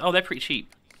carcasses. Oh, they're pretty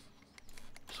cheap.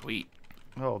 Sweet.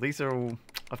 Oh, these are all.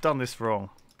 I've done this wrong.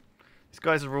 These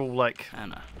guys are all like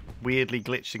weirdly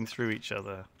glitching through each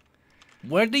other.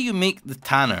 Where do you make the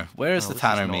tanner? Where is the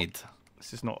tanner made?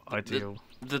 This is not ideal.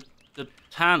 The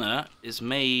tanner is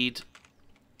made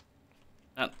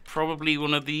at probably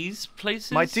one of these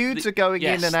places. My dudes are going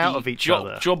in and out of each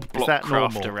other. Job Is block that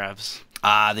crafter, normal? Ravs.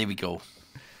 Ah, there we go.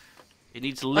 It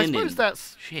needs I linen.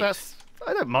 suppose Shit. that's.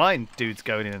 I don't mind dudes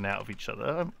going in and out of each other.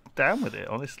 I'm down with it,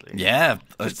 honestly. Yeah.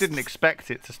 I just didn't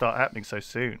expect it to start happening so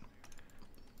soon.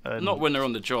 Not when they're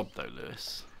on the job, though,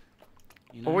 Lewis.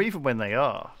 You know? Or even when they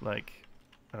are. Like,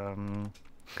 I'm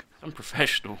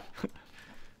professional.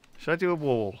 should I do a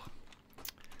wall?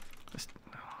 It's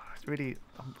really.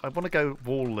 I want to go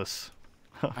wallless.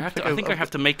 I think I have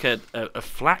to make a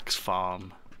flax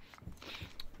farm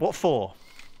What for?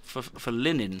 for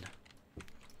linen.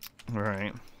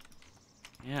 Right.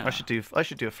 Yeah. I should do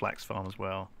a flax farm as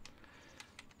well.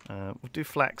 We'll do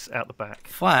flax out the back.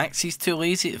 Flax, he's too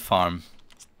lazy to farm.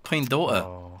 Plain Dota.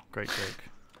 Oh, great joke.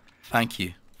 Thank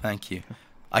you. Thank you.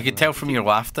 I could tell from your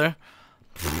laughter.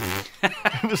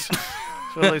 It was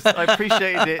one of those, I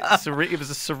appreciated it. It was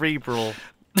a cerebral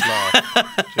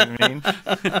laugh. Do you know what I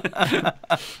mean?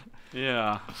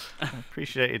 Yeah. I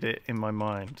appreciated it in my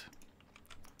mind.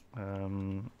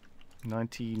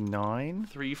 99?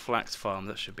 3 flax farms.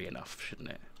 That should be enough, shouldn't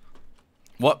it?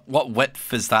 What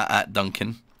width is that at,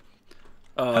 Duncan?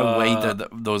 How wide are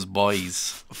those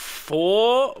boys?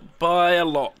 4 by a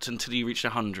lot until you reach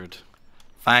 100.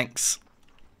 Thanks.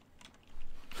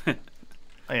 Oh,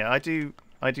 yeah, I do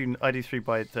 3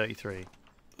 by 33.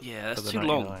 Yeah, that's for the too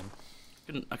 99. long.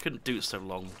 I couldn't do it so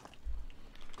long.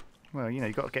 Well, you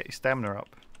got to get your stamina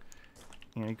up.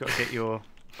 You got to get your.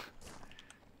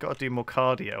 Got to do more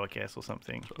cardio, I guess, or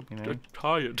something. I'm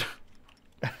tired.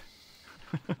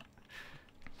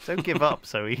 Don't give up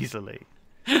so easily.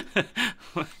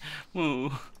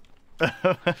 Ooh.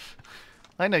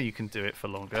 I know you can do it for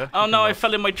longer. Oh no, I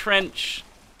fell in my trench.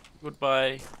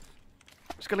 Goodbye.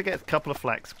 Just got to get a couple of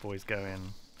flax boys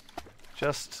going.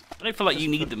 Just. I don't feel like you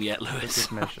need them yet, Lewis.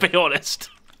 good measure. I'll be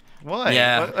honest. Why?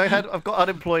 Yeah. I've got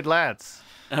unemployed lads.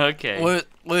 Okay.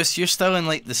 Lewis, you're still in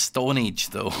like the Stone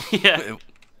Age, though. Yeah.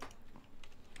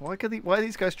 Why are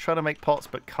these guys trying to make pots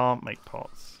but can't make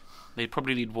pots? They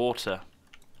probably need water.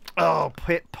 Oh,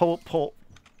 poo.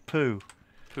 Poo.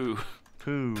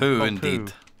 Poo,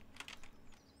 indeed.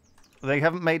 They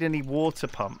haven't made any water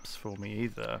pumps for me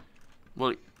either.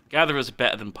 Well, gatherers are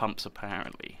better than pumps,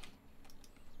 apparently.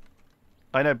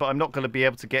 I know, but I'm not going to be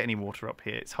able to get any water up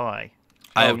here. It's high.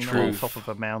 I have on truth. top of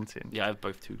a mountain. Yeah, I have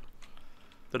both too.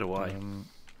 Don't know why.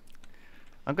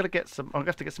 I'm going to get some. I'm going to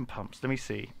have to get some pumps. Let me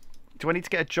see. Do I need to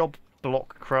get a job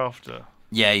block crafter?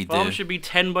 Yeah, you Farm do. should be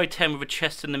 10 by 10 with a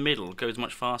chest in the middle. Goes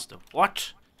much faster.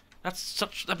 What?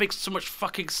 That makes so much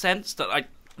fucking sense that I'm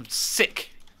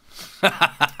sick. Yeah,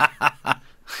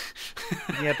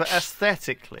 but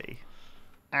aesthetically.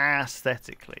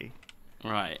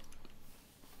 Right.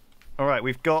 All right,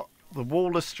 we've got the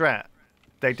Waller strat.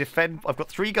 They defend. I've got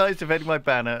 3 guys defending my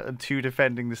banner and 2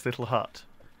 defending this little hut.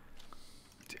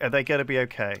 Are they going to be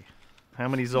okay? How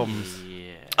many zombies?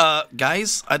 Yeah.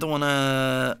 Guys, I don't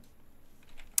wanna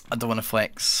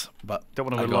flex, but Don't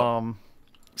want to I got alarm.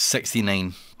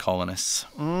 69 colonists.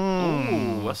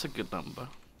 Ooh, that's a good number.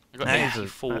 I got That's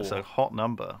 84. a hot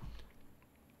number.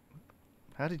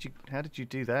 How did you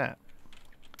do that?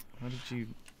 How did you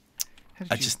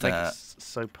just, make it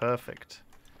so perfect?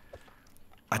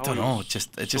 I don't know. It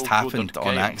just so good happened at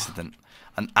on game. accident.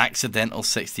 An accidental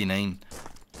 69.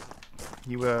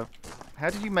 You were. How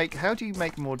do you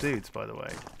make more dudes? By the way,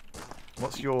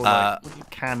 what's your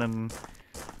canon?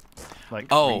 Reason,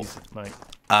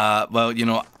 Well,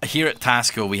 here at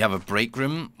Tasco we have a break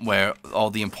room where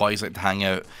all the employees like to hang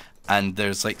out, and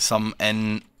there's like some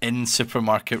in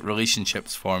supermarket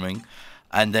relationships forming,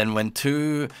 And then when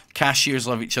two cashiers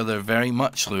love each other very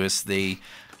much, Lewis, they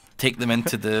take them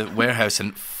into the warehouse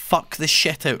and fuck the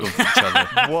shit out of each other.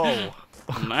 Whoa.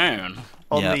 Man.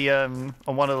 On the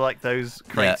on one of like those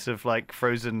crates of like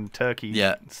frozen turkey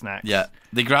snacks. Yeah.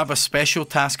 They grab a special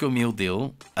Tasco meal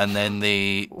deal and then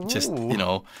they just, you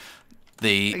know,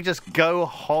 they just go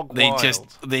hog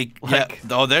wild.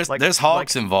 There's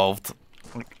hogs involved.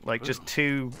 Like just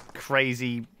two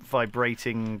crazy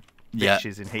vibrating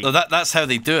bitches in heat. So that's how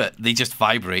they do it. They just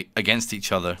vibrate against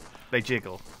each other. They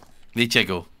jiggle.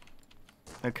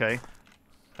 Okay.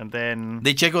 And then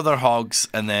they jiggle their hogs,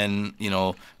 and then you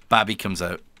know, Babby comes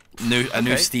out. A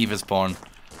new Steve is born.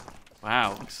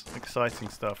 Wow, exciting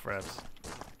stuff, Ravs.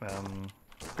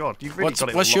 God, you've really got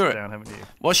it locked down, haven't you?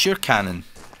 What's your canon?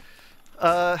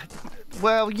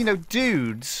 Well, you know,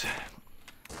 dudes.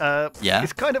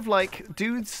 It's kind of like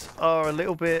dudes are a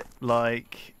little bit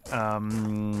like I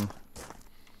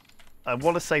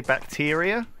want to say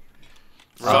bacteria.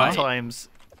 Right. Sometimes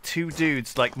two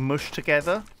dudes like mush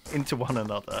together into one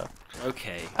another.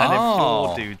 Okay. And then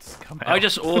four dudes come out. I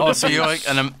just ordered. So you're like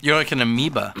an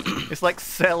amoeba. It's like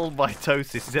cell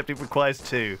mitosis, except it requires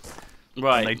two.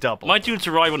 Right. And they double. My dudes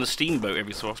arrive on a steamboat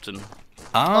every so often.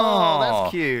 Oh,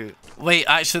 that's cute. Wait,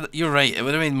 actually, you're right. It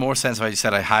would have made more sense if I just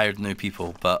said I hired new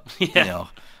people, but you know,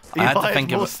 I had to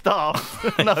think more of staff.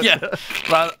 No. Yeah,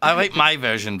 well, I like my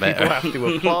version better. People have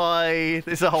to apply.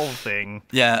 It's a whole thing.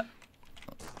 Yeah.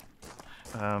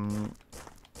 Oh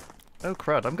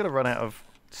crud! I'm gonna run out of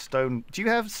stone. Do you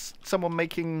have someone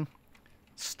making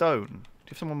stone? Do you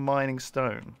have someone mining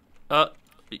stone?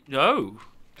 No.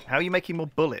 How are you making more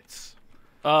bullets?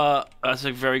 That's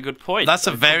a very good point. That's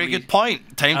a very good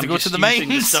point. Time to go to the using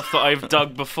mines. The stuff that I've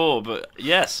dug before, but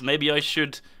yes, maybe I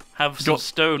should have some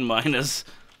stone miners.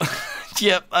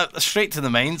 Yep, straight to the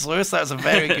mines, Lewis. That's a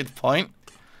very good point.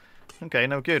 Okay,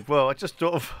 no good. Well, I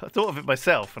thought of it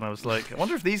myself, and I was like, I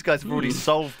wonder if these guys have already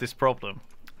solved this problem.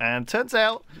 And turns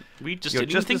out We just you're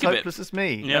didn't just think as of hopeless it. as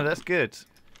me. Yep. No, that's good.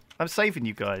 I'm saving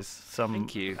you guys some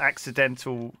Thank you.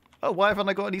 accidental. Oh, why haven't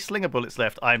I got any slinger bullets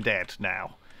left? I'm dead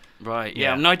now. Right.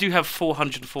 Yeah. And I do have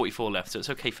 444 left, so it's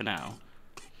okay for now.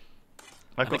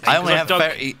 I only have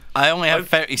 30. I only have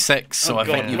 36, so I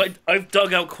think I've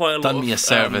dug out quite a lot. Done me a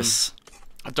service.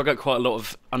 I've dug out quite a lot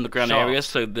of underground areas,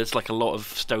 so there's like a lot of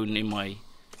stone in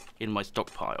my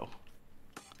stockpile.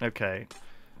 Okay.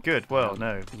 Good. Well,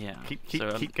 no. Yeah.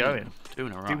 Keep going.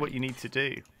 Doing alright. Do what you need to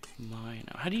do.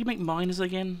 Miner. How do you make miners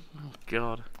again? Oh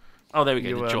God. Oh, there we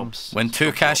go. The jobs. When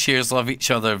two cashiers love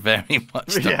each other very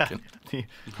much. Duncan. Yeah.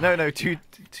 No. Two.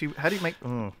 How do you make?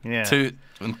 Oh, yeah. Two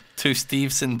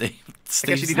Steves and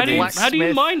Daves. How do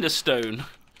you mine the stone?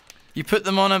 You put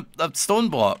them on a stone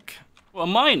block. What, a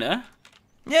miner?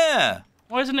 Yeah.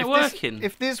 Why isn't it working?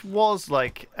 If this was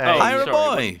like hire a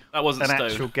boy. That wasn't an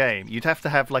stone. actual game, you'd have to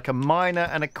have like a miner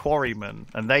and a quarryman,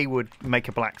 and they would make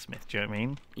a blacksmith. Do you know what I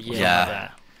mean? Yeah. Like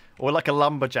that. Or like a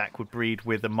lumberjack would breed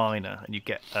with a miner, and you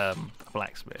get a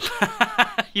blacksmith.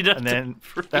 And then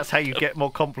that's how you get more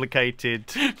complicated,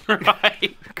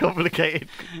 complicated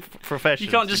professions.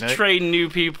 You can't just train new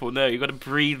people. No, you've got to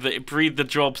breed the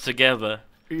jobs together.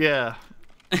 Yeah.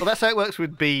 Well, that's how it works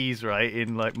with bees, right?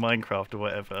 In like Minecraft or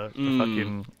whatever.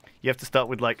 You have to start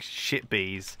with like shit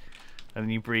bees, and then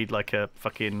you breed like a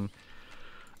fucking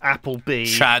apple bee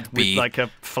Chad bee. with like a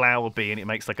flower bee, and it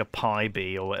makes like a pie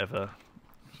bee or whatever.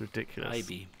 It's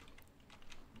ridiculous.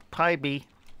 Pie bee.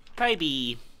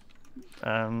 It's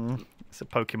a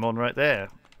Pokemon right there.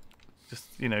 Just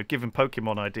giving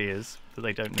Pokemon ideas that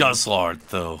they don't know. Guzzlord,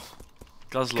 though.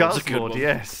 Guzzlord,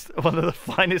 yes, one of the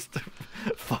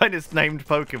finest named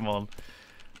Pokemon.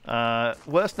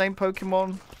 Worst named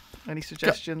Pokemon? Any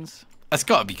suggestions? It's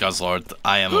got to be Guzzlord.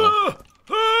 IMO.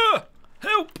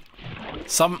 Help!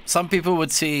 Some people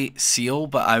would say Seal,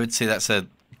 but I would say that's a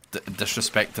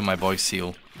disrespect to my boy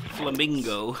Seal.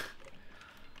 Flamingo.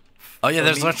 Oh yeah,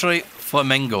 there's literally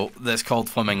Flamingo that's called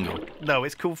Flamingo. No,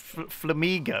 it's called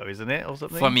Flamigo, isn't it, or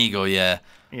something? Flamigo, yeah.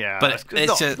 Yeah, but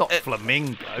it's not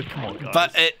Flamingo. Come on, guys.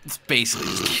 But it's basically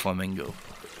just Flamingo.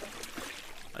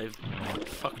 I've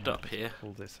fucked up here.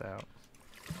 Pull this out.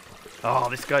 Oh,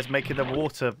 this guy's making a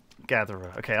water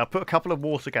gatherer. Okay, I'll put a couple of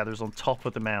water gatherers on top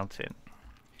of the mountain.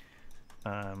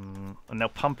 And they'll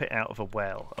pump it out of a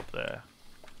well up there.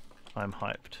 I'm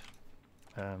hyped.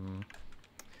 And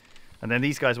then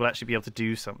these guys will actually be able to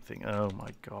do something. Oh my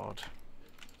god.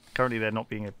 Currently they're not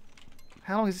being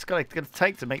How long is this guy going to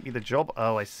take to make me the job?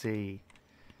 Oh, I see.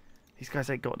 These guys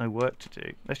ain't got no work to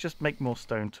do. Let's just make more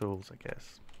stone tools, I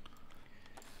guess.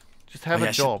 Just have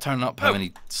a job. I should turn up how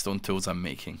many stone tools I'm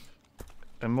making.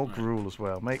 And more gruel as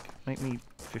well. Make me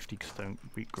 50 stone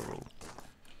wheat gruel.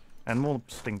 And more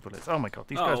sling bullets. Oh my god,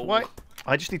 these guys. Why?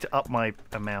 I just need to up my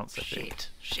amounts, I think.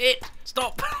 Shit!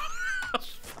 Stop!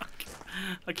 Fuck.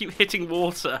 I keep hitting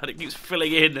water and it keeps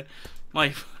filling in my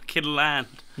fucking land.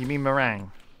 You mean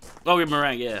meringue? Oh, yeah,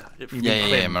 meringue, yeah.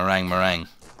 Yeah, meringue.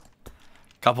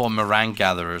 Couple of meringue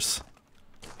gatherers.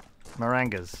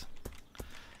 Meringues.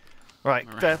 Right,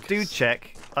 dude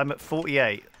check. I'm at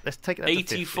 48. Let's take it up to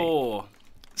 84.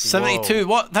 72.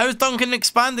 What? How's Duncan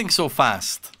expanding so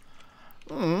fast?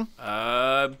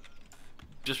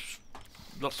 Just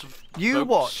lots of. You boats.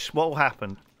 watch what will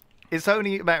happen. It's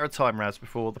only a matter of time, Raz,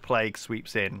 before the plague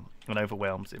sweeps in and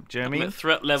overwhelms him. Do you know what I mean? At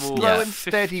threat level. Slow and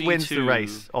steady wins the 52.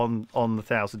 race on the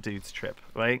 1,000 dudes trip,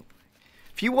 right?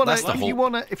 If you want to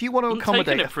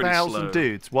accommodate it pretty 1,000 slow.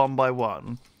 dudes one by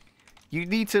one, you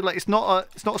need to it's not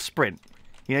a sprint.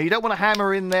 You know, you don't want to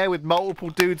hammer in there with multiple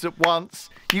dudes at once.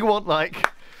 You want like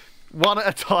one at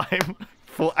a time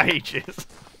for ages.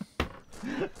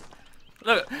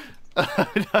 Look,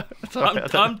 Sorry,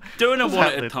 I'm doing them one at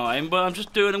a happening? time, but I'm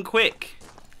just doing them quick.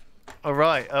 All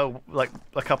right. Oh, like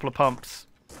a couple of pumps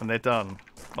and they're done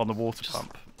on the water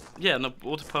pump. Yeah, and the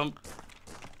water pump.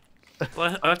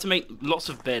 Well, I have to make lots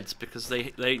of beds because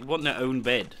they want their own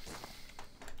bed.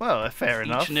 Well, fair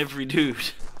enough. Each and every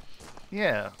dude.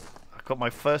 Yeah. I've got my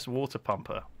first water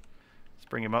pumper. Let's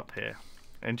bring him up here.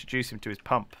 Introduce him to his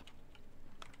pump.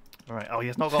 All right. Oh, he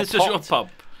has not got a This is your pot.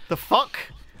 pump. The fuck?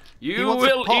 You wants a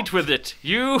will pot. eat with it.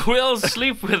 You will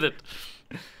sleep with it.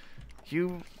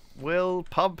 You will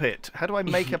pump it. How do I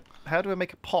make a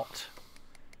pot?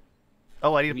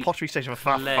 Oh, I need a pottery station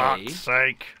for clay. fuck's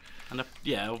sake. And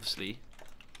yeah, obviously.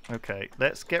 Okay,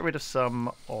 let's get rid of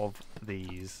some of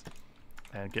these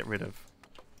and get rid of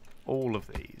all of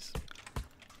these.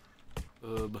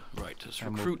 Right, let's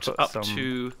And we'll recruit put up some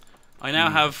to. I now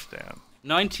have down.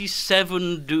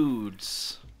 97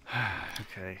 dudes.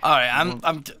 Okay. All right,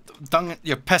 I'm Duncan,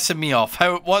 you're pissing me off.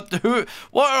 What are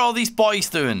all these boys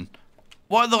doing?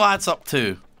 What are the lads up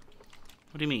to?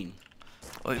 What do you mean?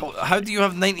 Like, how do you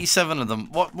have 97 of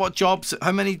them? What jobs?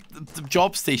 How many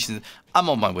job stations? I'm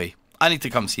on my way. I need to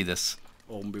come see this.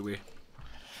 Oh, baby.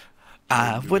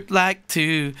 I would like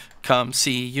to come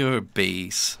see your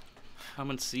base. Come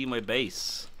and see my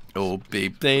base. Oh,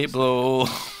 babe, they blow.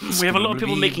 We have a lot of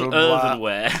people making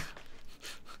earthenware.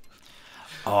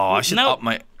 Oh, I should No. up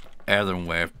my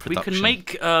earthenware production. We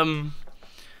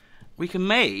can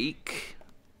make.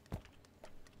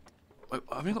 I've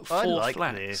only got 4 I like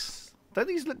flats. this. Don't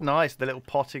these look nice? The little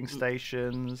potting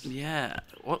stations. Yeah.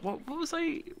 What was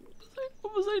I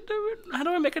doing? How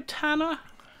do I make a tanner?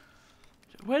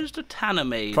 Where's the tanner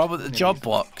made? Probably the job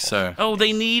block, sir. Oh,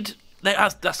 they need.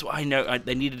 That's what I know.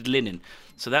 They needed linen,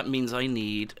 so that means I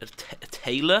need a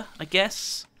tailor, I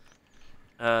guess.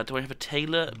 Do I have a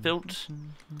tailor built?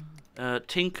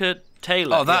 Tinker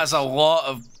Tailor. Oh, that's yes. a lot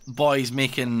of boys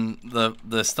making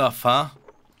the stuff, huh?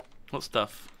 What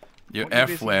stuff? Your What did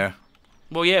you earthware.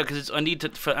 Well, yeah, because I need to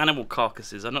for animal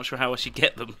carcasses. I'm not sure how I should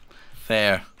get them.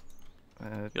 Fair.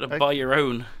 You gotta buy your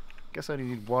own. Guess I only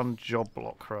need one job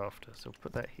block crafter, so I'll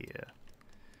put that here.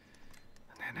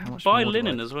 And then how much Buy more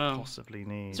linen do I as well. Possibly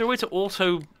need. Is there a way to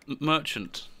auto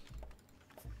merchant?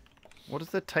 What does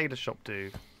the tailor shop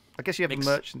do? I guess you have Makes a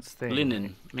merchant's thing.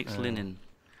 Linen. Makes linen.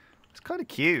 It's kind of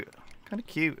cute. Kind of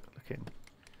cute looking.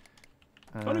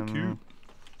 Kind of cute.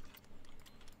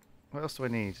 What else do I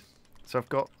need? So I've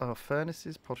got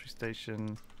furnaces, pottery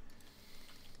station.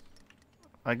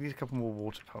 I need a couple more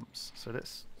water pumps. So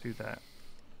let's do that.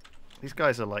 These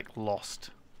guys are like lost.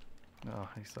 Oh,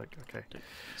 he's like, okay.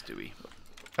 Thanks, Dewey.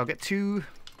 I'll get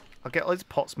all these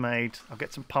pots made. I'll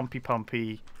get some pumpy.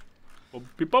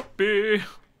 Puppy puppy.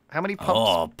 How many pumps?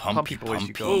 Oh, pumpy pumpy, boys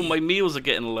you got? Oh, my meals are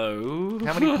getting low.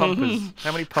 How many pumpers?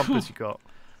 How many pumpers you got?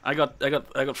 I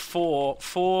got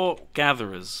four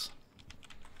gatherers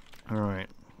All right.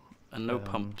 and no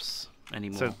pumps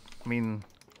anymore. So, I mean,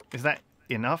 is that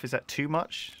enough? Is that too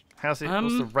much? How's it?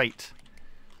 What's the rate?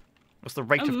 What's the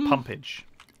rate of pumpage?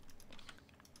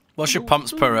 What's your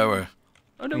pumps per hour?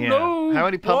 I don't know. How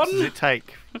many pumps One? does it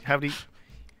take? How many?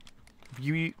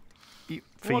 You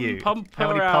for One you? pump how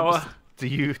many per pumps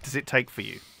hour. does it take for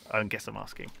you? I guess I'm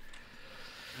asking.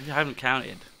 I haven't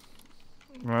counted.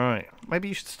 Right. Maybe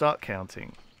you should start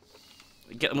counting.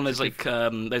 Get one of those like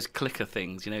those clicker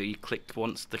things. You know, you click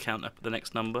once to count up the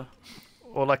next number.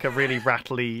 Or like a really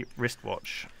rattly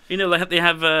wristwatch. You know, like they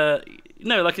have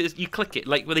like you click it,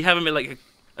 like when they have them in like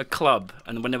a club,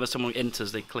 and whenever someone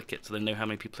enters, they click it, so they know how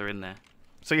many people are in there.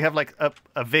 So you have like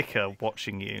a vicar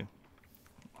watching you.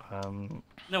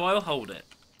 No, I'll hold it.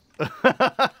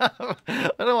 I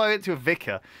don't know why I went to a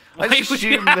vicar. Why would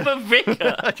you have a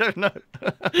vicar? I don't know.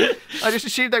 I just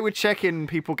assumed they would check in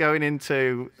people going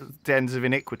into dens of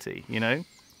iniquity, you know?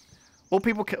 Or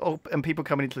people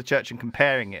coming into the church and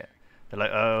comparing it. They're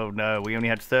like, oh no, we only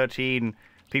had 13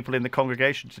 people in the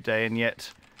congregation today, and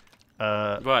yet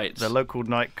the local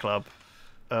nightclub,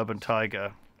 Urban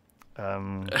Tiger.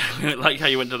 Like how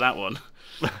you went to that one.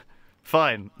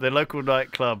 Fine, the local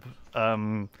nightclub,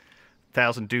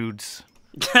 1,000 Dudes.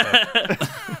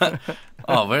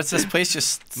 Oh, where's this place?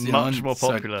 Just much more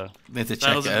popular. Need to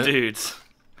check it 1,000 out. Dudes.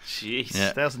 Jeez. Yeah.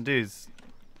 1,000 Dudes.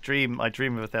 I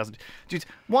dream of 1,000 dudes.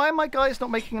 Why are my guys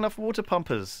not making enough water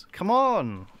pumpers? Come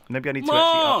on. Maybe I need to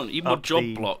actually you need more job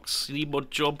blocks. You need more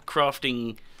job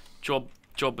crafting,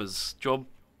 jobbers, job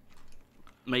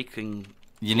making.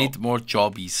 You need more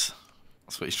jobbies.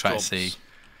 That's what he's trying to say.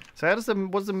 So what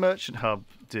does the merchant hub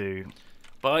do?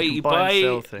 Buy,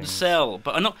 sell things. sell.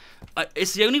 But I'm not.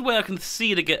 It's the only way I can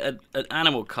see to get an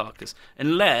animal carcass,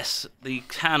 unless the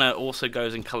canner also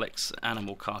goes and collects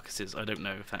animal carcasses. I don't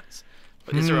know if that's.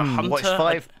 But is there a hunter? What's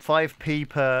 5p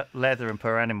per leather and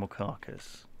per animal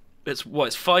carcass? It's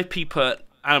 5p per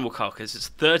animal carcass. It's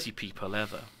 30p per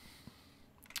leather.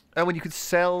 Oh, and you could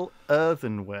sell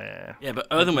earthenware. Yeah, but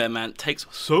earthenware, man, takes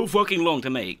so fucking long to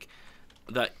make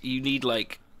that you need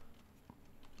like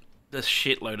a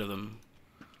shitload of them.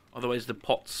 Otherwise, the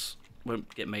pots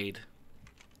won't get made.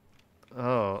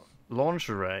 Oh,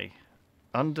 lingerie,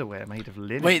 underwear made of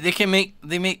linen. Wait, they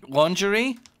make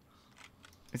lingerie?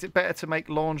 Is it better to make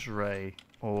lingerie,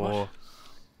 or What?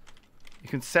 you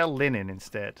can sell linen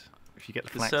instead if you get the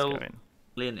You can flax sell going?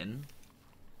 linen.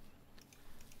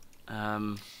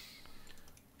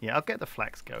 Yeah, I'll get the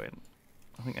flax going.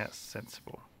 I think that's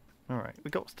sensible. All right,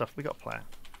 we got stuff. We got a plan.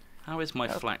 How is my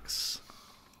flax?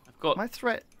 I've got My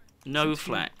threat. no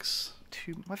flax.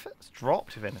 My threat's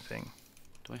dropped, if anything.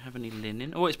 Do I have any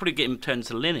linen? Oh, it's probably getting turned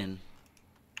to linen.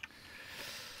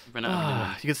 Run out of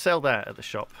linen. You can sell that at the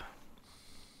shop.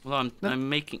 Well, I'm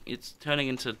making. It's turning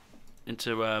into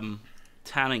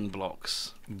tanning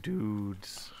blocks.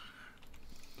 Dudes.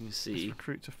 Let me Let's see.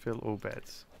 recruit to fill all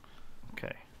beds.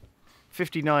 Okay.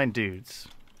 59 dudes.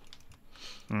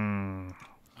 I'm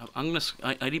gonna.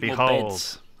 I need more Behold.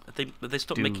 beds. Have they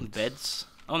stopped making Dudes. beds?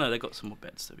 Oh no, they got some more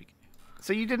beds. There we go.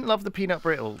 So you didn't love the peanut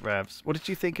brittle, Ravs? What did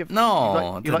you think of? No, you I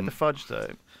like the didn't. fudge though.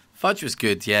 Fudge was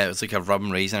good, yeah. It was like a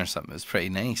rum raisin or something. It was pretty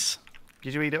nice.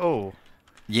 Did you eat it all?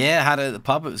 Yeah, I had it at the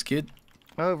pub. It was good.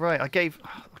 Oh right, oh,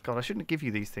 God, I shouldn't give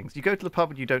you these things. You go to the pub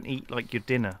and you don't eat like your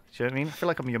dinner. Do you know what I mean? I feel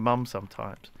like I'm your mum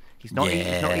sometimes. He's not eating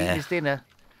Yeah. his dinner.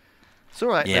 It's all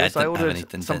right, Yeah, I Liz. I didn't have ordered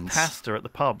anything some since. pasta at the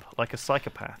pub, like a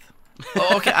psychopath.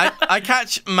 Oh, okay, I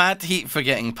catch mad heat for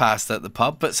getting pasta at the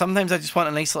pub, but sometimes I just want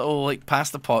a nice little like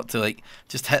pasta pot to like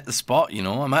just hit the spot. You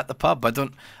know, I'm at the pub. I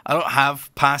don't have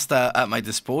pasta at my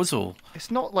disposal. It's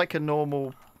not like a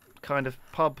normal kind of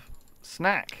pub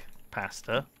snack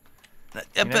pasta. You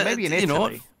know, But maybe in you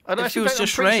Italy. know, I'm it feels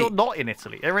just pretty right. sure not in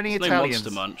Italy. Are there any There's no Italians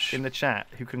Monster Munch. in the chat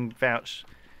who can vouch?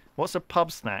 What's a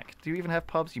pub snack? Do you even have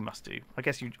pubs? You must do. I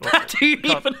guess you. Do you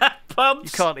can't- even have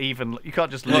pubs? You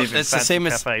can't just Well, live in it's the fancy same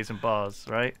as- cafes and bars,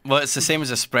 right? Well, it's the same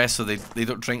as espresso. They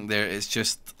don't drink there. It's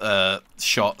just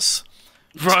shots.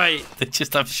 Right. They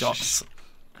just have shots.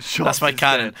 Shots That's my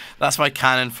instead. canon. That's my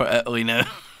canon for Italy now.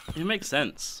 It makes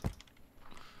sense.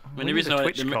 I mean, We the need reason a why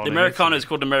Twitch the con in Americano is Italy.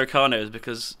 called Americano is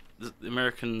because the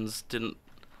Americans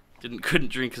couldn't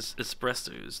drink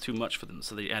espresso. It was too much for them,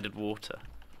 so they added water.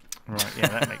 Right, yeah,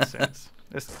 that makes sense.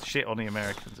 Let's shit on the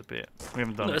Americans a bit. We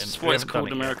haven't done No, it. that's we why it's haven't done called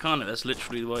it yet. Americano. That's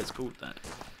literally why it's called that.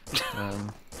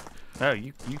 No,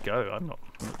 you go. I'm not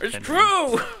It's defending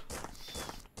true. them.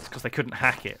 It's because they couldn't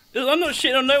hack it. I'm not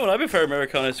shitting on no one. I prefer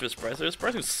Americanos to espresso.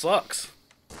 Espresso sucks.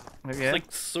 Oh, yeah. It's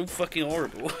like so fucking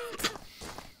horrible.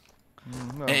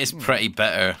 Well, It is pretty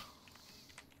bitter.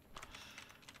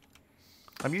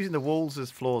 I'm using the walls as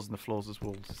floors and the floors as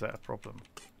walls. Is that a problem?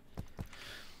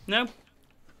 No,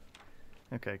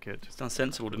 Okay, good. sounds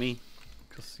sensible to me.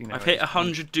 'Cause, you know, I've hit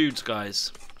 100 dudes,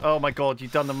 guys. Oh my God,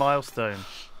 you've done the milestone.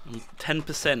 I'm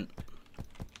 10%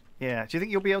 Yeah. Do you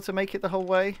think you'll be able to make it the whole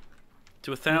way? to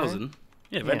 1,000.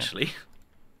 Yeah, eventually.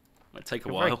 Might take a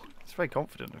while. It's very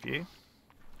confident of you.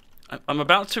 I'm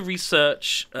about to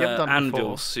research You haven't done it Anvil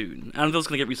before. soon. Anvil's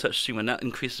going to get researched soon, and that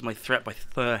increases my threat by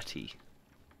 30.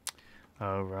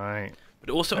 Oh right. But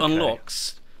it also Okay.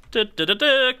 unlocks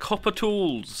copper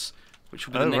tools, which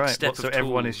will be the Oh next right. step What, so of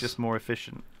everyone is tools. just more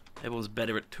efficient. Everyone's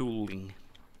better at tooling.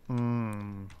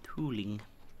 Hmm. Tooling.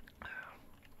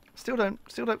 Still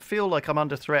don't feel like I'm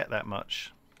under threat that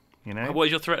much. You know. What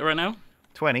is your threat right now?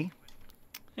 20.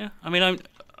 Yeah, I mean,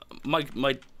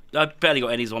 my I've barely got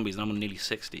any zombies, and I'm on nearly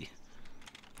 60.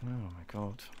 Oh my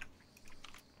god.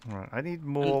 Right, I need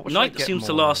more. And night seems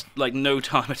to last like no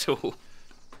time at all.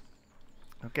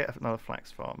 I'll get another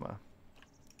flax farmer.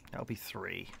 That'll be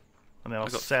 3, and then I'll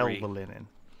got sell 3. the linen.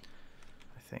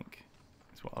 I think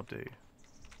is what I'll do.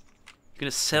 You're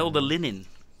gonna sell the linen.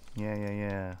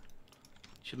 Yeah.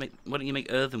 Why don't you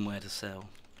make earthenware to sell?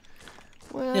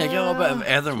 Well, Yeah, get a little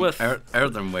bit of worth-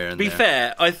 earthenware in To be there.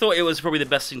 fair, I thought it was probably the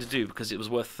best thing to do because it was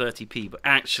worth 30p, but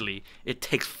actually, it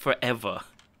takes forever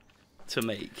to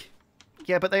make.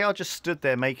 yeah, but they are just stood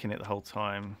there making it the whole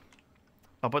time.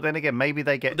 Oh, but then again, maybe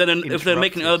they get. Then if they're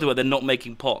making interrupted. earthenware, they're not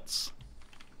making pots.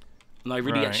 And I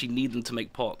really Right. actually need them to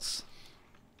make pots.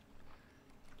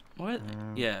 What?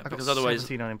 Yeah, I've got because otherwise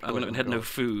 17 I'm unemployed, going to have oh no God.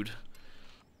 food.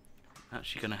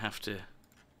 Actually going to have to...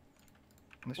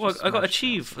 Let's Well, just I got smash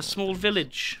achieve, out a some small things.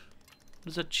 village. What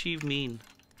does achieve mean?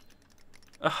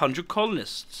 100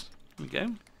 colonists. There we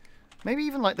go. Maybe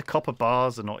even like the copper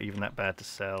bars are not even that bad to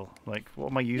sell. Like, what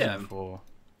am I using Yeah. them for?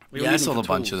 We Yeah, I need them sold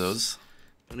for a bunch of tools. those.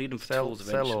 We'll need them for Sell, tools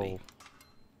sell eventually.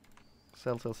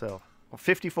 all. Sell. Well,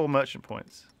 54 merchant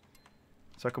points.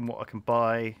 So I can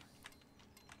buy.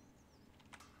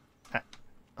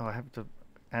 I have the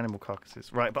animal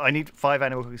carcasses. Right, but I need 5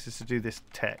 animal carcasses to do this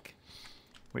tech,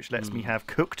 which lets me have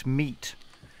cooked meat,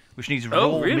 which needs raw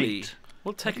Oh, really? meat.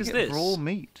 What tech How do is you get this? raw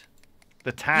meat.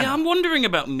 The tanner. Yeah, I'm wondering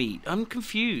about meat. I'm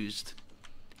confused.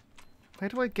 Where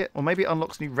do I get? Or maybe it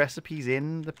unlocks new recipes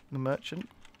in the merchant.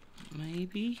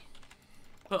 Maybe.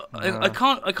 But I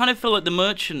can't. I kind of feel like the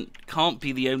merchant can't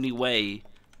be the only way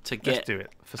to Let's get do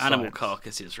it for animal science.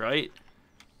 carcasses, right?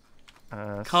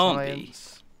 Can't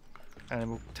Science.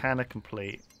 Animal tanner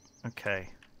complete. Okay.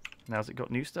 Now's it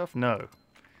got new stuff? No.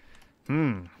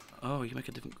 Oh, you make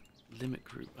a different limit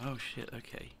group. Oh shit.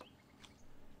 Okay.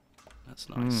 That's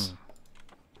nice.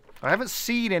 I haven't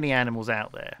seen any animals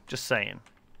out there. Just saying.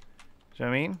 Do you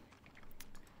know what I mean?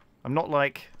 I'm not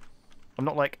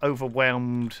like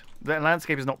overwhelmed. The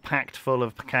landscape is not packed full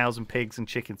of cows and pigs and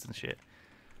chickens and shit.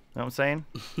 Know what I'm saying?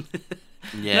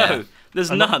 Yeah. No, there's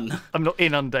I'm none. I'm not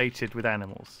inundated with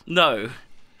animals. No.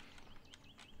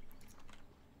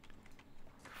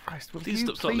 Christ, will Please you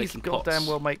stop please making goddamn pots.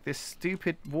 well make this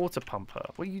stupid water pumper?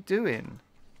 What are you doing?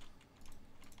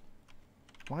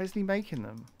 Why isn't he making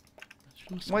them?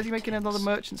 Why is he making another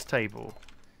merchant's table?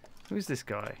 Who is this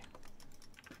guy?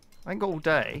 I ain't got all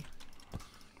day.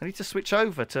 I need to switch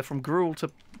over from gruel to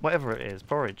whatever it is,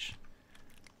 porridge.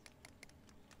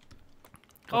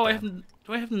 Oh, Goddamn.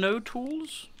 do I have no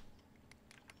tools?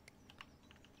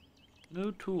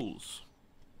 No tools.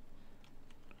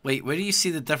 Wait, where do you see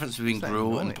the difference between What's that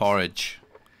gruel and noise? porridge?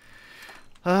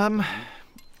 I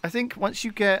think once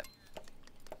you get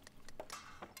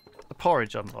the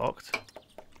porridge unlocked,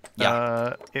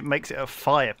 Yeah. it makes it a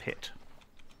fire pit.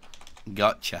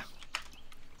 Gotcha.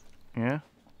 Yeah.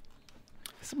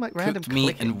 Some like random Cooked meat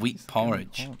clicking. and wheat It's going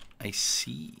porridge. on. I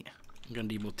see. I'm gonna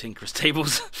need more Tinker's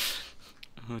tables.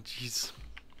 Oh jeez.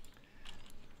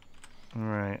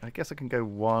 Right, I guess I can go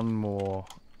one more.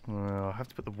 I have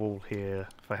to put the wall here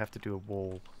if I have to do a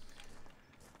wall.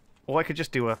 Or I could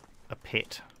just do a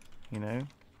pit, you know?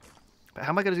 But how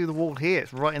am I going to do the wall here?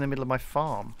 It's right in the middle of my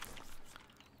farm.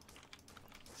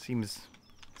 Seems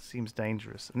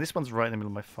dangerous. And this one's right in the middle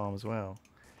of my farm as well.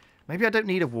 Maybe I don't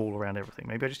need a wall around everything.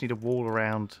 Maybe I just need a wall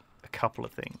around a couple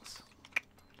of things.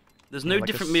 There's Yeah, no like a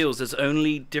different s- meals. There's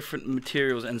only different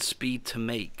materials and speed to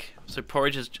make. So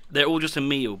porridge they're all just a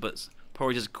meal, but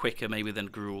porridge is quicker maybe than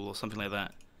gruel or something like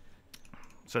that.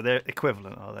 So they're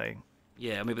equivalent, are they?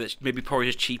 Yeah, maybe porridge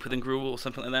is cheaper than gruel or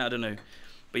something like that. I don't know,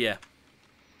 but yeah.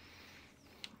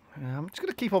 I'm just going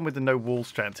to keep on with the no wall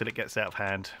strat until it gets out of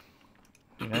hand.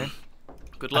 You know?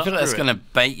 Good I luck. feel like it's Screw it. going to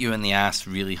bite you in the ass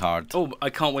really hard. Oh, I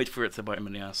can't wait for it to bite him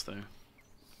in the ass though.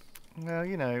 Well,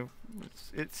 you know,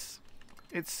 it's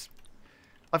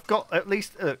I've got at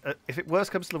least if it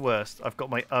worst comes to the worst, I've got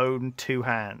my own 2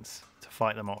 hands to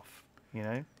fight them off. You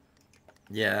know,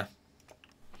 Yeah.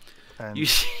 and You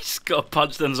just gotta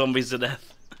punch them zombies to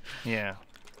death. yeah.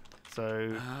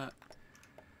 So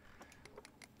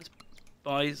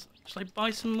Should I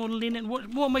buy some more linen? What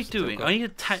am I doing? got I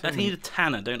need I some- need a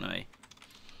tanner, don't I?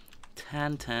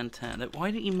 Tan.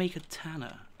 Why didn't you make a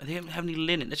tanner? They don't have any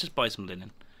linen. Let's just buy some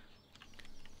linen.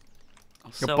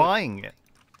 you're buying it.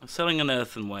 I'm selling an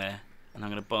earthenware, and I'm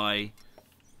gonna buy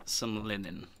some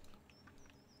linen.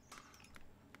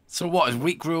 So what, is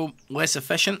wheat gruel less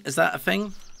efficient? Is that a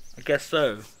thing? I guess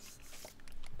so.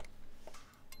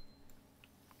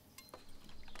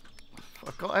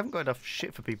 I haven't got enough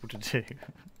shit for people to do.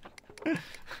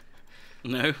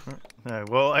 No, No,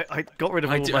 well, I got rid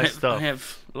of all do. my I stuff.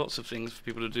 have lots of things for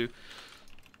people to do.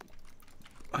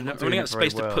 I'm not doing running it out of very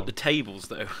space to well. put the tables,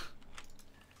 though.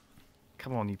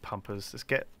 Come on, you pumpers. Let's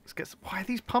get. Why are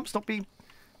these pumps not being?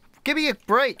 Give me a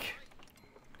break.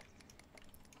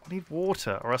 I need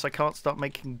water, or else I can't start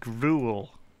making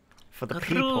gruel for the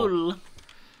people. Gruel.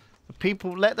 The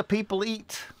people, let the people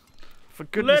eat. For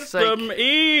goodness sake. Let them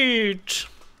eat.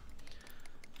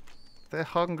 They're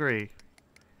hungry.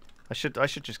 I should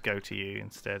just go to you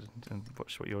instead and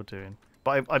watch what you're doing.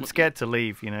 But I'm scared to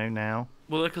leave, now.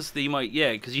 Well, because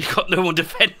because you've got no one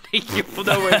defending you for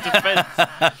no one defense.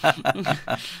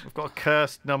 I've got a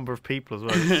cursed number of people as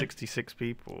well. 66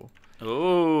 people.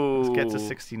 Oh. Let's get to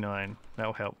 69.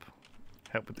 That'll help.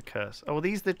 Help with the curse. Oh, well,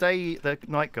 these the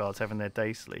night guards having their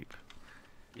day sleep.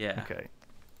 Yeah. Okay.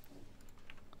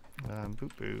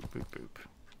 Boop, boop, boop, boop.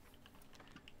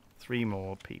 3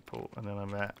 more people, and then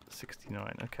I'm at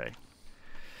 69. Okay.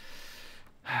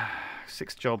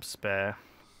 6 jobs spare.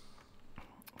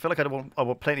 I feel like I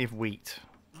want plenty of wheat.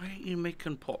 Why aren't you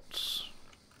making pots?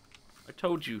 I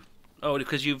told you. Oh,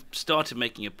 because you've started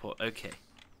making a pot. Okay.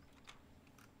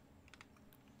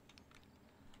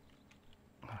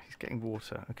 Oh, he's getting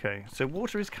water. Okay, so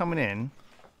water is coming in.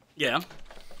 Yeah.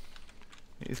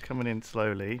 It is coming in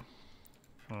slowly.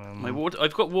 My water.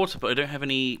 I've got water, but I don't have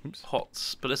any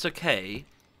pots. But it's okay.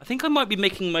 I think I might be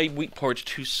making my wheat porridge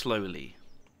too slowly.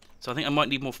 So I think I might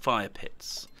need more fire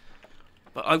pits.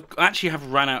 But I actually have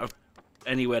ran out of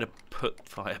anywhere to put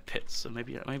fire pits. So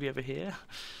maybe over here.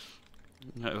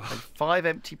 No. 5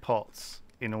 empty pots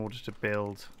in order to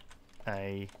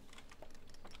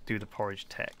do the porridge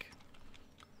tech.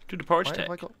 Do the porridge Why tech.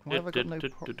 have I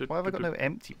got no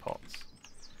empty pots?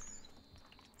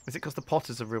 Is it because the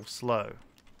potters are real slow?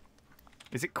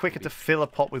 Is it quicker to fill a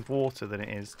pot with water than it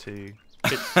is to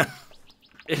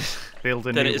build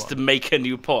a new one? Than it is to make a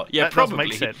new pot. Yeah, that probably.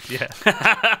 does make sense. Yeah.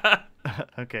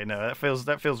 Okay, no, that feels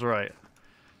right.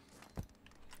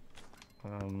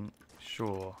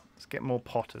 Sure. Let's get more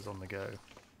potters on the go. There's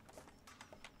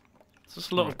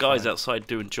just a lot of guys outside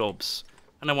doing jobs,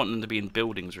 and I want them to be in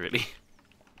buildings, really.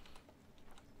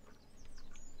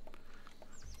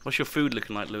 What's your food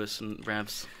looking like, Lewis and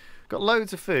Ravs? Got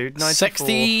loads of food. 94,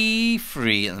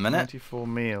 63 at the minute. 94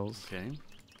 meals. Okay.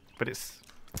 But it's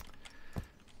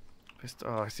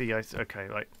I see. Okay,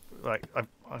 I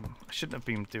shouldn't have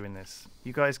been doing this.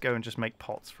 You guys go and just make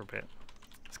pots for a bit.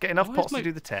 Let's get enough pots to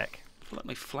do the tech. I feel like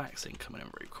my flax ain't coming in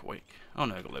very quick. Oh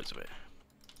no, I got loads of it.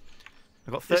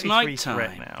 I've got It's 33 nighttime.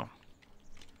 threat now.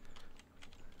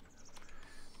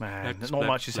 Man, Flex, not flex,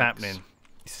 much is flex. happening.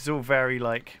 This is all very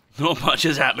Not much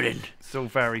is happening. it's all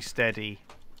very steady.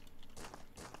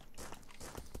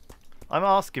 I'm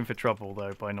asking for trouble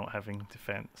though by not having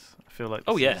defense. I feel like.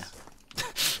 Oh this yeah.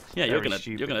 is Yeah, you're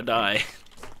gonna die.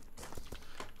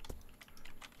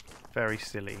 very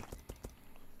silly.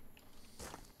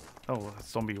 Oh, a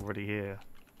zombie already here.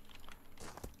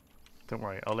 Don't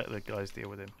worry, I'll let the guys deal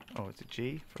with him. Oh, is it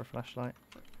G for a flashlight?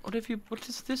 What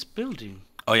is this building?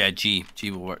 Oh yeah, G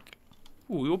will work.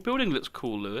 Ooh, your building looks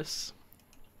cool, Lewis.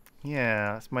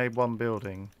 Yeah, it's made one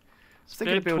building. I was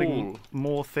thinking of very building tall.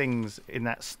 more things in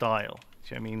that style.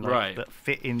 Do you know what I mean? Like, Right. that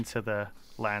fit into the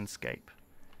landscape.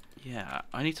 Yeah,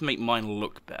 I need to make mine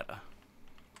look better.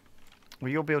 Well,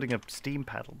 you're building a steam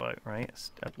paddle boat, right?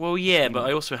 Well, yeah, steam but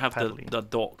I also have paddling. the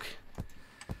dock.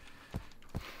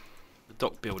 The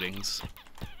dock buildings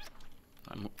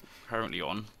I'm currently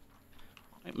on.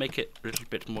 Might make it a little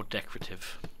bit more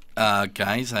decorative.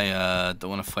 Guys, I don't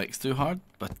want to flex too hard,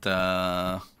 but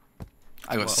I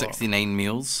got What? 69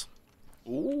 meals.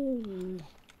 Ooh,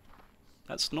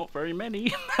 that's not very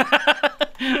many.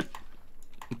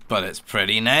 But it's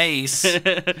pretty nice.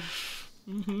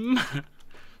 Mm-hmm.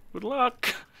 Good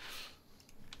luck.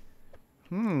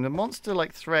 The monster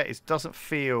threat doesn't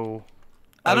feel.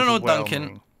 I don't know, Duncan.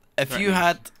 overwhelming. If you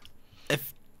had,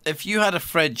 if you had a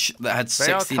fridge that had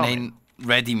They are 69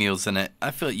 ready meals in it,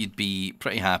 I feel like you'd be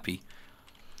pretty happy.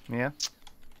 Yeah.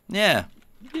 Yeah.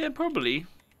 Yeah, probably.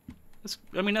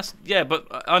 But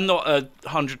I'm not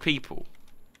 100 people.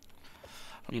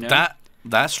 You know?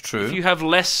 That's true. If you have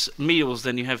less meals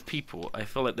than you have people, I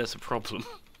feel like there's a problem.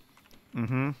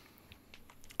 Mm-hmm.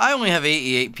 I only have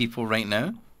 88 people right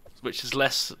now. Which is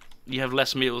less. You have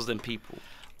less meals than people.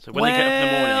 So when they get up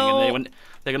in the morning and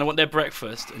they're gonna want their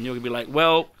breakfast, and you're gonna be like,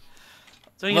 well,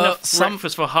 it's only enough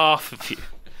breakfast for half of you.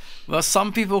 Well,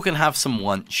 some people can have some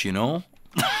lunch, you know.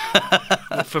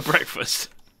 For breakfast.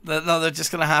 No, they're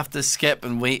just gonna have to skip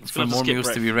and wait for more meals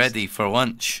to be ready for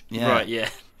lunch. Yeah. Right. Yeah.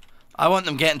 I want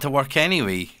them getting to work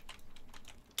anyway.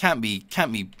 Can't be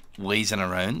lazing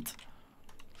around.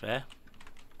 Fair.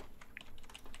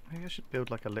 Maybe I should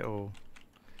build a little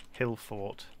hill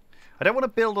fort. I don't want to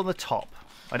build on the top.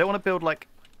 I don't want to build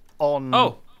on.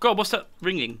 Oh God, what's that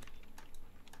ringing?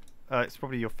 It's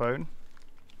probably your phone.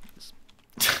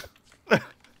 It's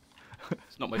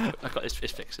not my phone. I got it's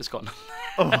fixed. It's gone.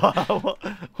 what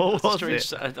That's a was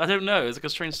strange, it? I don't know. It's like a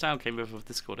strange sound came over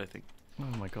Discord, I think.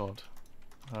 Oh my god.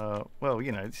 Well,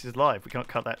 you know, this is live. We can't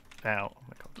cut that out. Oh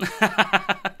my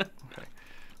god. Okay.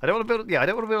 I don't want to build. Yeah, I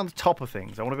don't want to build on the top of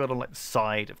things. I want to build on like the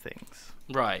side of things.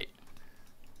 Right.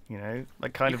 You know,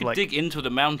 like kind You of could like dig into the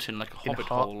mountain like in hobbit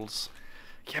heart- holes.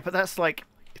 Yeah, but that's like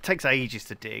it takes ages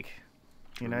to dig.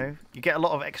 You know, you get a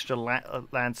lot of extra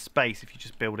land space if you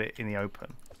just build it in the open.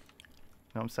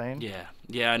 You know what I'm saying? Yeah.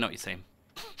 Yeah, I know what you're saying.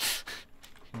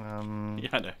 Um, Yeah,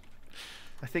 I know.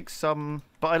 I think some,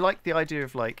 but I like the idea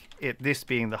of like this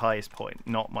being the highest point,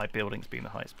 not my buildings being the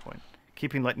highest point.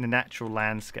 Keeping like the natural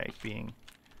landscape being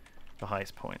the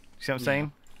highest point. You see what I'm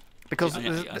saying? Because I see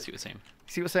what you're saying.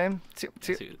 see what I'm saying? I see what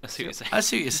you're saying. I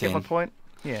see what you're You get saying. my point?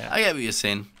 Yeah. I get what you're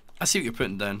saying. I see what you're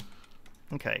putting down.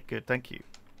 Okay, good. Thank you.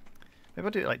 Maybe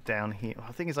I'll do it like down here.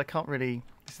 The thing is, I can't really.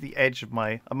 This is the edge of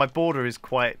my border is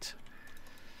quite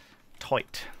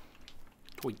tight.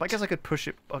 Wait. But I guess I could push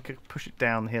it. I could push it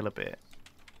downhill a bit,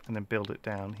 and then build it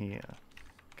down here. I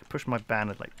could push my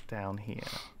banner like down here.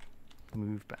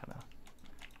 Move banner.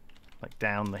 Like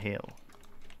down the hill.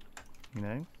 You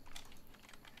know.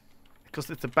 Because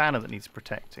it's the banner that needs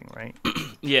protecting, right?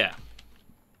 Yeah.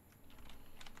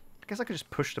 I guess I could just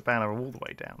push the banner all the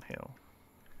way downhill.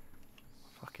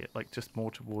 Fuck it, like just more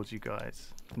towards you guys,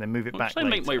 and then move it What back. should I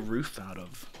make my later. roof out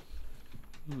of?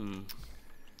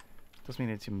 Does mean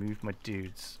I need to move my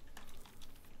dudes.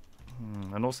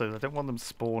 And also, I don't want them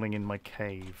spawning in my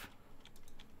cave.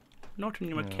 Not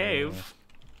in my Yeah. cave.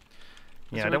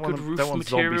 Yeah, there I a don't want good them, roof don't want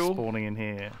zombies material? spawning in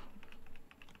here.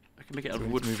 I can make it So out we of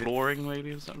need wood to move it flooring,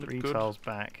 maybe. Does that look 3 good? tiles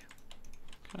back.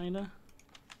 Kinda.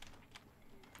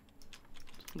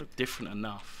 Doesn't look different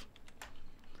enough.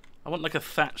 I want like a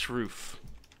thatch roof.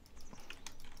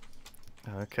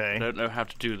 Okay. I don't know how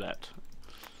to do that.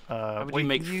 How would well, you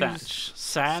make can use thatch?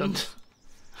 Sand?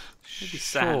 Maybe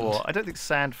sand. Sure. I don't think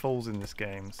sand falls in this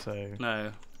game, so.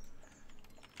 No.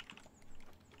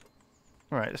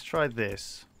 Alright, let's try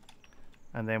this.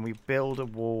 And then we build a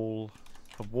walled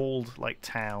like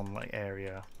town like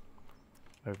area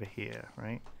over here,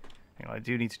 right? Hang on, I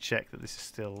do need to check that this is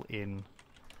still in.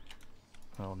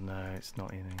 Oh no, it's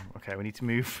not in anymore. Okay, we need to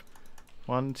move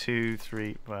 1, 2,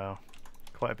 3, well,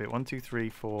 quite a bit. 1, 2, 3,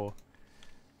 4,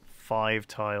 5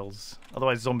 tiles.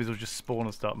 Otherwise zombies will just spawn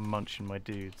and start munching my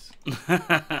dudes.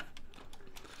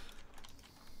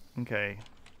 Okay.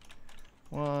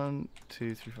 1,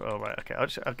 2, 3, 4. Oh right, okay.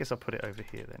 I guess I'll put it over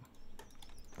here then.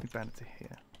 Band it to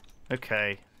here.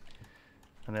 Okay.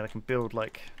 And then I can build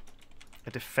like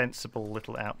a defensible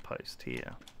little outpost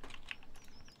here.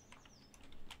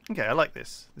 Okay, I like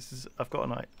this. This is I've got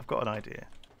an idea.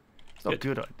 It's not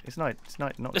Good. good. It's not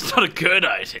not It's good. not a good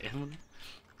idea.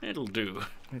 It'll do.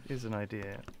 It is an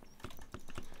idea.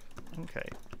 Okay.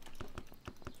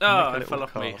 Oh, a I little fell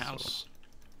off my castle. house.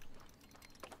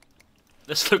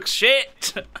 This looks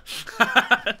shit.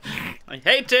 I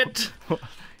hate it.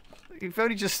 You've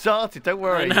only just started. Don't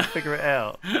worry. know. You'll figure it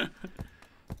out.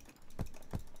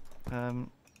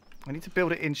 I need to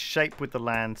build it in shape with the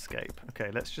landscape.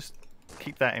 Okay, let's just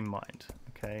keep that in mind.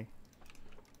 Okay.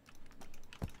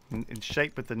 In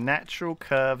shape with the natural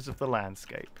curves of the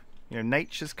landscape. You know,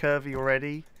 nature's curvy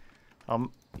already.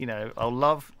 You know, I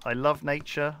love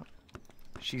nature.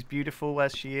 She's beautiful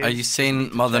as she is. Are you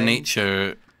saying Mother change.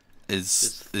 Nature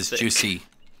is thick. juicy?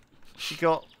 She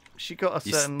got a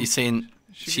certain. You're saying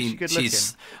she good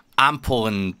she's ample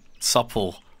and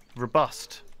supple?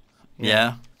 robust.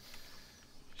 Yeah.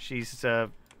 She's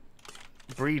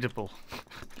breedable.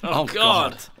 Oh,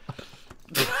 God.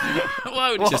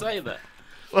 Why would you say that?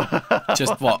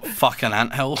 Just what? Fucking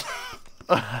anthill?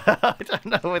 I don't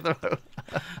know whether.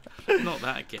 Not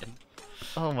that again.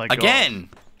 Oh my god. Again?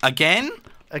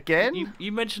 Again?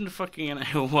 You mentioned fucking an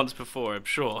hill once before, I'm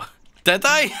sure. Did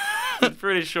I? I'm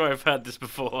pretty sure I've heard this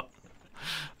before.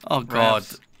 Oh God.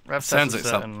 Rav Sounds has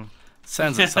like a certain,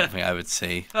 Sounds like something I would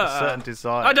say. a certain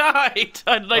desire. I died!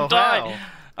 I Oh, died! how?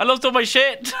 I lost all my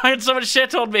shit! I had so much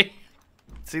shit on me!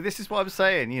 See, this is what I'm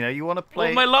saying. You know, you want to play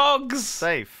All my logs!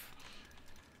 safe.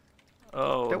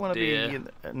 Oh, Don't want to dear. be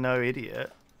no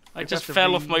idiot. I You just have to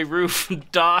fell off my roof and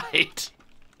died.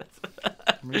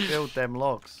 Rebuild them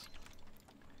logs.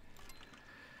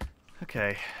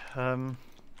 Okay.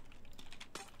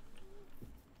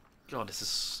 God, this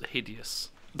is hideous.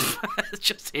 It's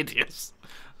just hideous.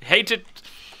 I hate it.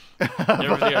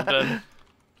 Everything I've done.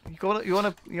 You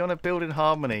want to build in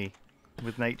harmony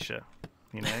with nature.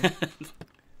 You know.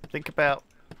 Think about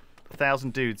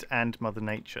 1,000 dudes and Mother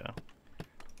Nature.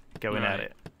 going at Right.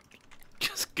 it.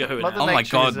 Just going Mother out. Oh my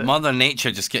Nature god, is a- Mother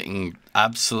Nature just getting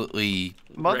absolutely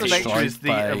Mother Destroyed Nature is the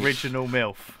by- original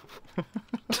MILF.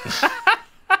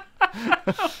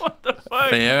 What the fuck?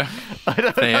 fair,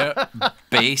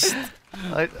 based.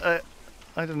 I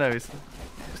don't know.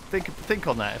 Think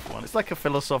on that, everyone. It's like a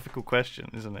philosophical question,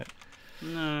 isn't it?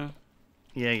 No.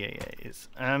 Yeah, it is.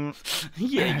 Yeah, it is.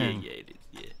 Yeah.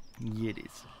 Yeah, it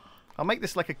is. I'll make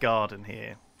this like a garden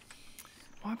here.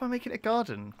 Why am I making it a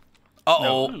garden? I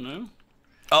Uh-oh. don't know.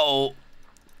 Uh-oh.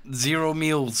 0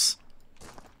 meals.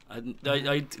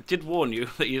 I did warn you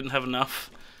that you didn't have enough.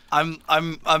 I'm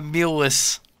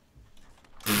mealless.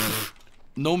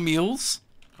 No meals?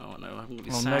 Oh no, I'm gonna be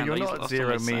Oh sad. no, you're I not at lost 0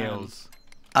 all my sand. meals.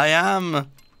 I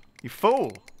am. You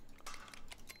fool!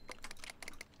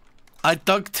 I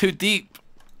dug too deep.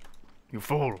 You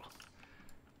fool!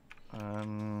 All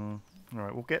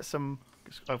right, we'll get some.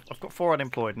 I've got 4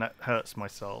 unemployed, and that hurts my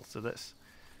soul. So let's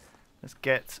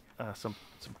get some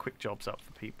quick jobs up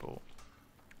for people.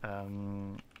 I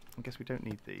guess we don't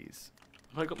need these.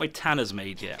 Have I got my tanners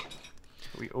made yet?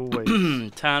 But we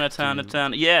always.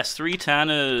 Tanner. Yes, 3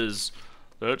 tanners.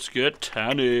 Let's get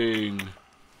tanning.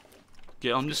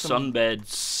 Get on the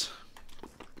sunbeds.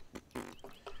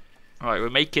 Alright,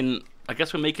 I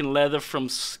guess we're making leather from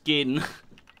skin.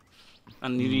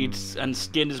 And you need, and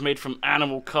skin is made from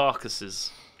animal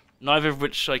carcasses. Neither of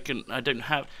which I don't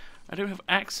have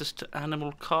access to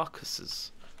animal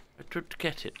carcasses. I don't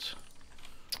get it.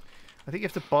 I think you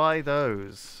have to buy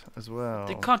those as well.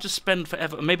 They can't just spend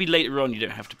forever. Maybe later on you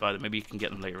don't have to buy them. Maybe you can get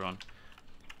them later on.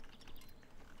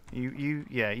 You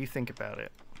think about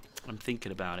it. I'm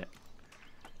thinking about it.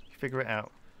 You figure it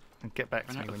out, and get back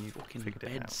to Run me out when of you've fucking figured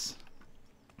it out. beds.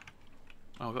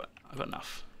 Oh, I've got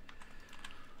enough.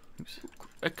 Oops.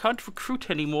 I can't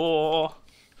recruit anymore.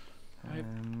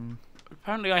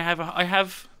 Apparently I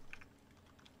have.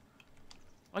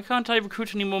 Why can't I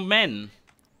recruit any more men?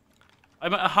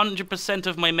 I'm at 100%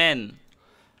 of my men.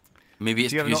 Maybe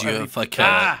it's Do you have because not you only- have like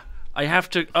a... I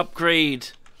have to upgrade.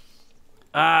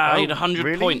 I need 100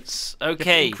 really? points. You have to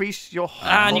Okay. increase your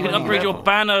And you can colony upgrade your level.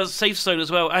 banner safe zone as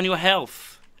well, and your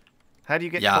health. How do you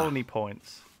get Yeah. colony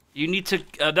points? You need to.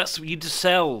 You need to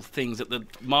sell things at the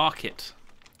market.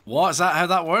 What? Is that how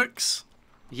that works?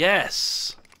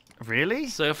 Yes. Really?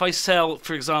 So if I sell,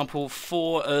 for example,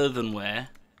 4 earthenware,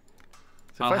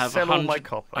 So I'll if I have sell all my 100.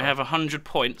 copper, I have 100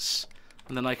 points,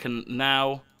 and then I can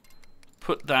now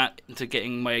put that into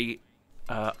getting my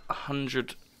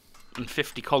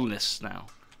 150 colonists now.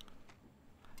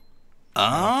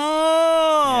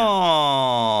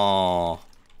 Oh.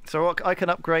 So I can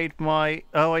upgrade my.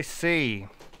 Oh, I see.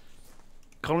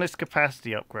 Colonist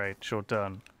capacity upgrade, sure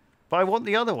done. But I want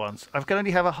the other ones. I can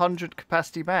only have 100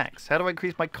 capacity max. How do I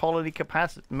increase my colony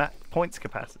capacity, points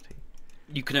capacity?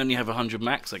 You can only have 100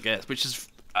 max, I guess, which is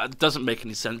doesn't make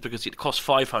any sense because it costs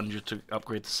 500 to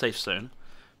upgrade the safe zone.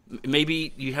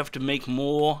 Maybe you have to make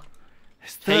more.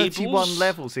 There's 31 tables?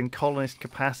 levels in colonist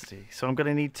capacity, so I'm going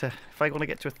to need to. If I want to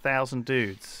get to 1,000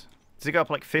 dudes, does it go up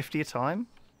like 50 a time?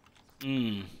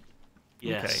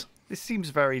 Yes. Okay. This seems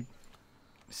very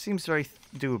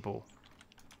doable.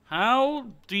 How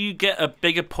do you get a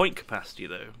bigger point capacity,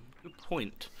 though? Good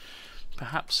point.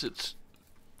 Perhaps it's...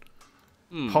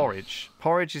 Porridge.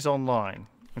 Porridge is online.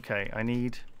 Okay, I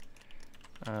need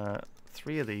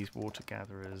 3 of these water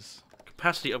gatherers.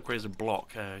 Capacity upgrades a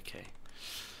block. Okay.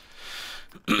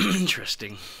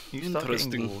 Interesting. You start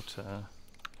getting water.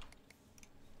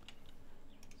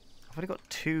 I've only got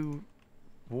 2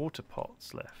 water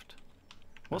pots left.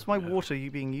 What's my water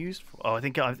being used for? Oh, I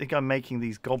think I'm making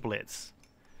these goblets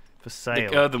for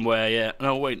sale. The earthenware, yeah.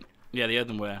 No, wait. Yeah, the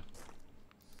earthenware.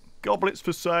 Goblets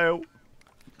for sale.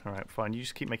 All right, fine. You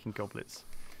just keep making goblets.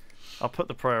 I'll put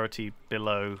the priority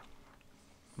below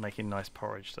making nice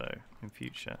porridge, though, in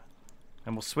future.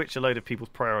 And we'll switch a load of people's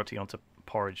priority onto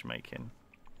porridge making.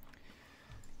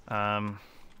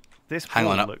 This Hang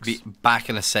wall on, looks be back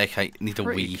in a sec. I need a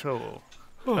pretty wee. cool.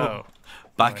 Oh,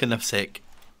 Back in a sec.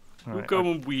 all We'll right, go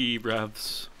on wee,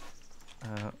 Ravs.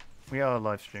 we are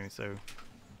live streaming, so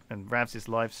and Ravs is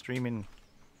live streaming.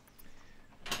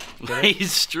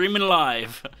 He's streaming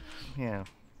live. Yeah,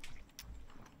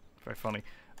 very funny.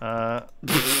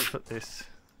 Let's put this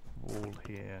wall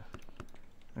here.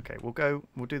 Okay,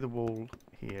 we'll do the wall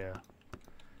here.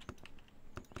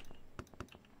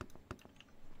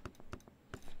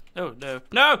 No, no.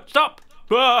 No! Stop!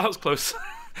 Ah, that was close.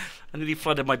 I nearly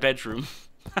flooded my bedroom.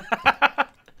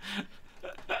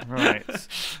 Right.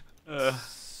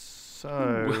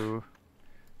 So,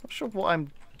 not sure what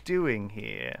I'm doing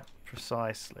here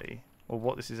precisely, or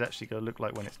what this is actually going to look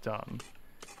like when it's done.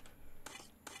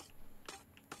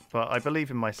 but I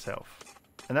believe in myself,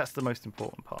 and that's the most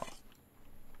important part.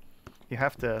 You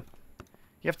have to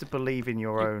believe in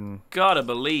your own Gotta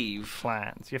believe.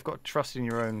 plans. You've got to trust in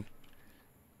your own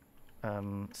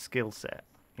skill set.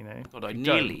 You know. God, I If you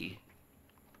don't, nearly.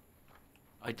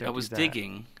 I don't was do that.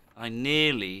 digging. I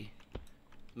nearly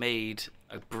made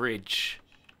a bridge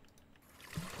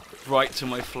right to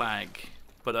my flag,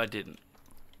 but I didn't.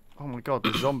 Oh my God!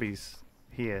 The zombies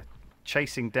here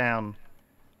chasing down.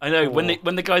 I know when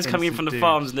the guys coming in innocent from the dudes.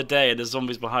 farms in the day and there's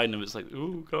zombies behind them, it's like,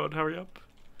 oh God, hurry up!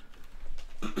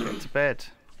 Get to bed,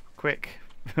 quick.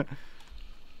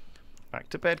 Back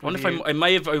to bed. I wonder with if you. I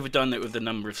may have overdone it with the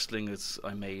number of slingers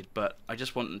I made, but I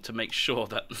just wanted to make sure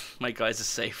that my guys are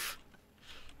safe.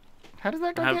 How did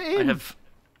that guy I get in? have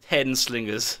 10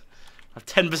 slingers. I have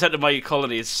 10% of my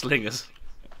colony is slingers.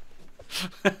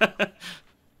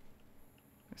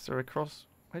 Is there a cross?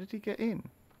 Where did he get in?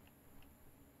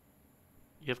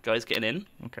 You have guys getting in?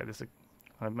 Okay,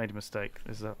 I made a mistake.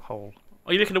 There's a hole.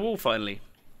 Oh, you're making a wall finally?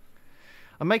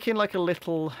 I'm making like a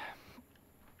little.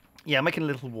 Yeah, I'm making a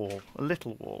little wall.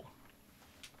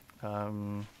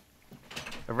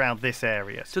 Around this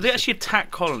area. Do they actually attack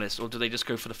colonists, or do they just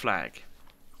go for the flag?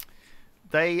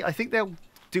 I think they'll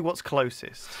do what's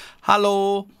closest.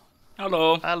 Hello.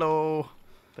 Hello. Hello.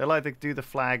 They'll either do the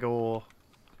flag or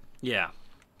Yeah.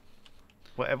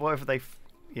 whatever they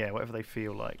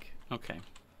feel like. Okay.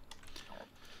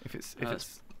 If it's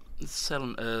Let's sell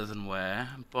an earthenware,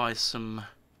 buy some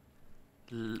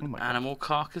Oh my God. animal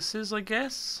carcasses, I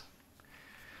guess.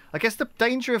 I guess the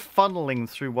danger of funneling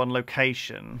through one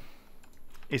location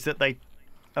is that they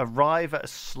arrive at a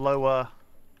slower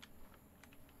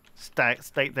state.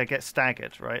 They get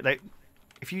staggered, right?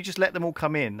 If you just let them all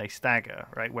come in, they stagger,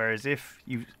 right? Whereas if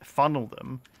you funnel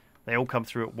them, they all come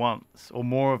through at once, or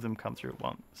more of them come through at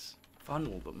once,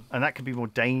 Funnel them. and that can be more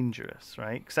dangerous,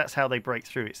 right? Because that's how they break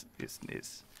through. It's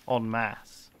en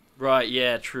masse. Right,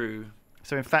 yeah, true.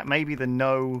 So in fact, maybe the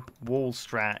no wall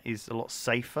strat is a lot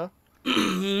safer.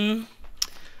 I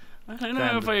don't know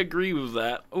Damn. if I agree with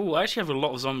that. Oh, I actually have a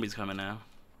lot of zombies coming now.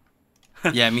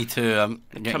 Yeah, me too. I'm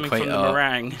getting Coming from the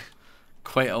meringue.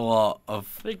 quite a lot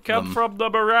of They come them. from the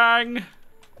meringue.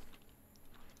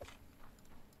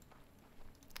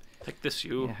 Take this,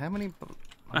 you. Yeah, how many?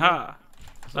 Aha.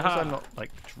 As long as Aha. I'm not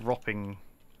like dropping.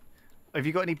 Have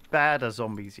you got any badder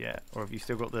zombies yet, or have you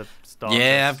still got the starters?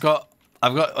 Yeah, I've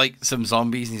got like some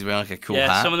zombies, and he's wearing like a cool Yeah,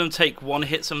 hat. some of them take 1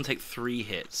 hit, some take 3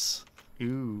 hits.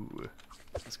 Ooh.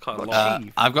 It's quite a What lot.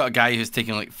 Chief. I've got a guy who's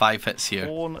taking like 5 hits here.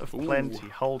 Horn of Plenty.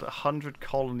 Hold 100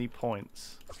 colony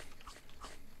points.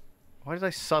 Why did I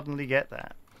suddenly get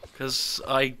that? Because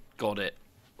I got it.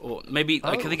 Or maybe,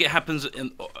 like, I Oh. think it happens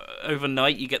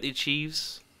overnight, you get the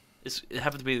achieves. It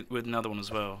happened to be with another one as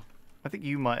well. I think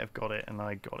you might have got it and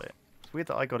I got it. It's weird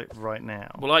that I got it right now.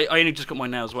 Well, I only just got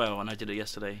mine now as well, and I did it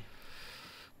yesterday.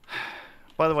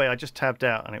 By the way, I just tabbed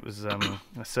out and it was a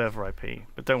server IP.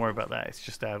 But don't worry about that. It's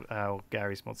just our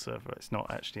Gary's mod server. It's not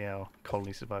actually our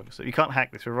colony survival. So you can't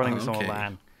hack this. We're running this on a okay.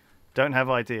 LAN. Don't have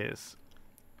ideas.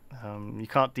 You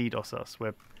can't DDoS us.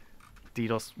 We're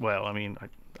DDoS. Well, I mean,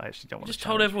 I actually don't want Just to.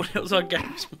 told everyone it was our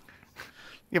games.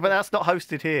 Yeah, but that's not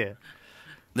hosted here.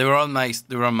 They were on my Oh, they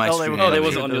stream. were- Oh, they Yeah,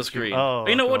 wasn't on they your were- screen. oh, Are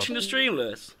you not God. watching the stream,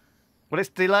 Lewis? Well, it's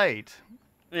delayed.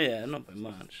 Yeah, not by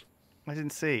much. I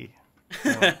didn't see.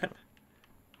 Oh.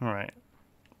 All right.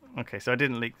 Okay, so I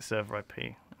didn't leak the server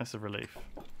IP. That's a relief.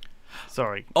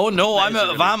 Sorry. Oh no, That I'm is out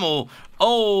a of relief. ammo.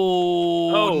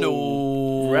 Oh,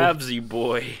 no. Ravsy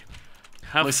boy.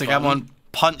 Have Looks fun. like I'm on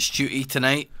punch duty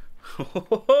tonight.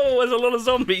 Oh, there's a lot of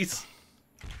zombies.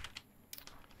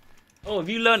 Oh, have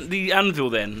you learnt the anvil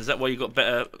then? Is that why you got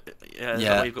better? Is that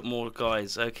Yeah. why you've got more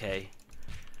guys? Okay.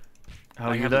 Oh,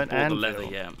 I you haven't don't bought the anvil. leather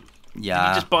yet. Yeah,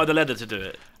 You just buy the leather to do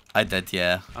it. I did,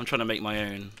 yeah. I'm trying to make my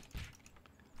own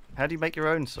How do you make your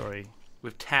own? Sorry.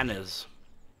 with tanners.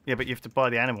 Yeah, but you have to buy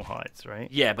the animal hides, right?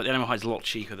 Yeah, but the animal hide's a lot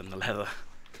cheaper than the leather.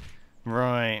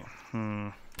 Right.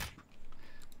 I'm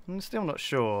still not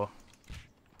sure.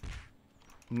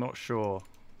 I'm not sure.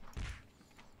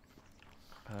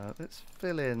 Let's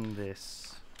fill in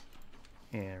this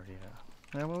area.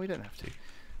 No, well, we don't have to.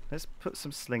 Let's put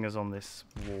some slingers on this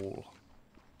wall.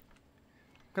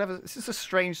 This is a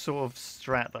strange sort of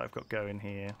strat that I've got going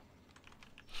here.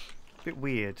 A bit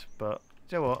weird, but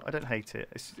you know what? I don't hate it.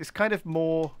 It's kind of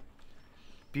more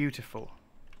beautiful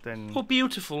than Oh,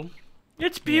 beautiful.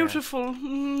 It's beautiful.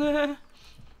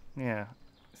 yeah.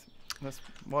 That's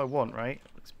what I want, right?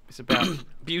 It's about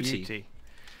Beauty.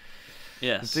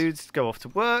 Yes. The dudes go off to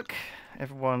work.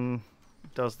 Everyone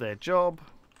does their job.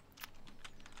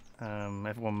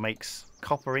 Everyone makes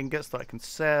copper ingots that I can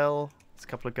sell. There's a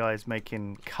couple of guys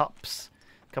making cups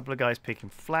A couple of guys picking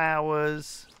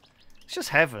flowers. It's just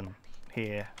heaven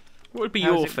here. What would be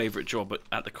How's your it- favourite job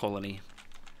at the colony?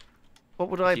 What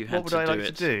would I you had to like do to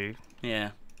it. do?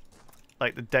 Yeah.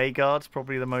 Like the day guard's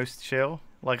probably the most chill.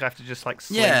 Like I have to just like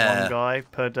sling Yeah. one guy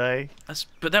per day.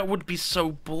 But that would be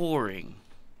so boring.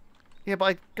 Yeah,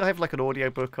 but I have like an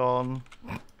audiobook on.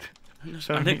 I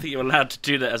don't think you're allowed to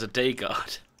do that as a day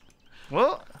guard.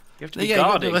 What? You have to Yeah, be you got to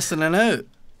be guarding. listening out.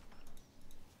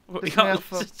 Well, you Isn't that can't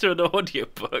fun? listen to an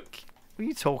audiobook. What are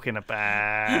you talking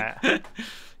about?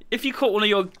 If you caught one of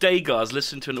your day guards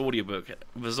listening to an audiobook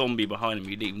with a zombie behind him,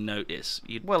 you'd even notice.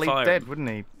 You'd Well, he'd fire dead, him. wouldn't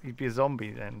he? He'd be a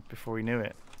zombie then before he knew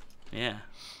it. Yeah,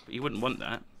 but you wouldn't want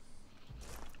that.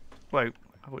 Well,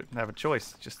 I wouldn't have a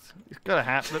choice. Just it's gotta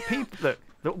happen. Look, people. Look,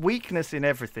 the weakness in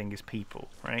everything is people,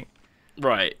 right?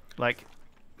 Right. Like,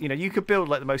 you know, you could build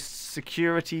like the most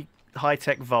security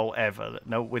high-tech vault ever,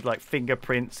 with like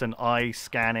fingerprints and eye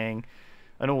scanning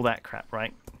and all that crap,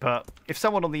 right? But if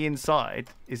someone on the inside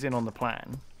is in on the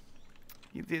plan,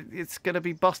 it's gonna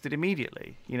be busted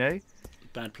immediately. You know,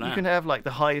 Bad plan. you can have like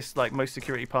the highest, like most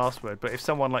security password, but if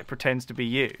someone like pretends to be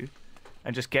you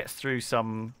and just gets through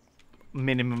some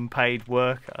minimum paid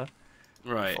worker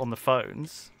Right. on the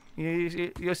phones,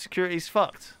 your security's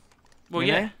fucked. Well,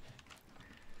 you yeah. know?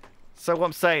 So what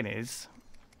I'm saying is,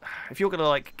 if you're gonna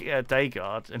like get a day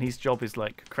guard and his job is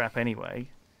like crap anyway,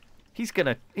 he's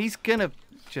gonna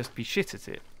just be shit at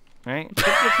it, right? But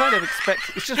you kind of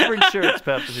expect it's just for insurance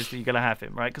purposes that you're gonna have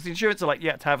him, right? Because insurance are like, you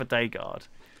have to have a day guard,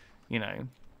 you know.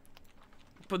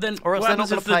 But then, Or else what they're not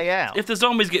happens gonna if pay out. If the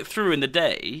zombies get through in the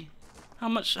day,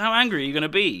 how angry are you going to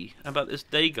be about this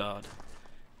day guard?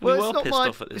 You'll be Well, well pissed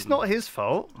off at it's this. not his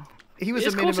fault. He was a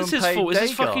Of course, minimum it's his paid fault. It's day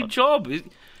his fucking guard. job.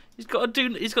 He's got to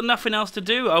do. He's got nothing else to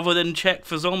do other than check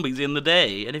for zombies in the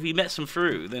day. And if he lets them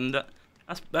through, then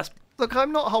that's Look,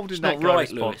 I'm not holding It's that not guy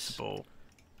right, Lewis. responsible.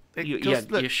 It you, just-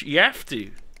 yeah, look, you have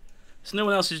to. It's no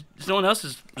one else's. It's no one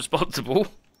else's responsible.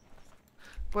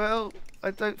 well,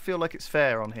 I don't feel like it's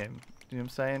fair on him. You know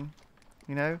what I'm saying?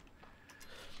 You know?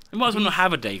 You might as well not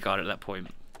have a day guard at that point.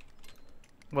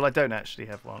 Well, I don't actually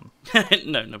have one.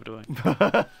 No, never do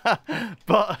I.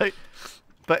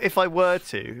 but if I were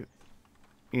to,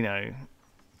 you know,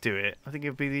 do it, I think it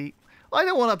would be the. I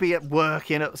don't want to be at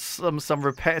working at some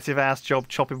repetitive ass job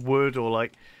chopping wood, or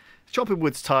like chopping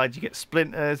wood's tired. You get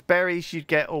splinters. Berries, you'd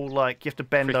get all like you have to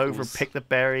bend over and Prickles. pick the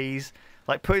berries.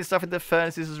 Like putting stuff in the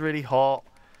furnaces is really hot.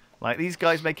 Like these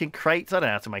guys making crates. I don't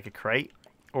know how to make a crate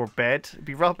or a bed. It'd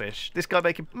be rubbish. This guy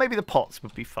making maybe the pots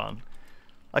would be fun.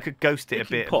 I could ghost it Making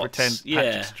a bit pots, and pretend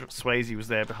yeah. Patrick Swayze was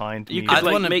there behind You me. could I'd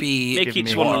like wanna make give each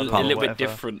me one water a pump, little bit whatever.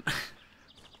 different.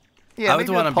 Yeah, I would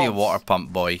maybe want the to be a pots. water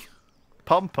pump boy.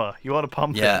 Pumper. You want to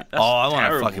pump Yeah. it? That's Oh, I want to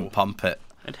terrible. fucking pump it.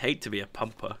 I'd hate to be a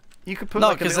pumper. You could put No,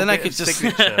 like a 'cause little then I bit could of just-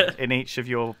 signature in each of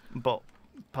your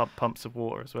pumps of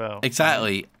water as well.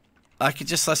 Exactly. I could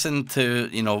just listen to,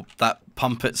 that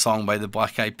Pump It song by the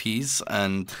Black Eyed Peas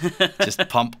and just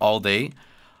pump all day.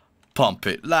 Pump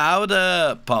it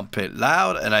louder,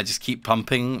 and I just keep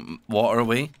pumping water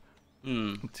away.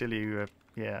 Until you,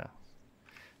 until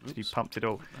you pumped it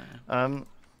all.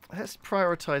 Let's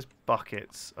prioritize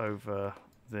buckets over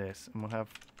this, and we'll have.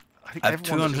 I think I have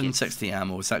everyone's- 260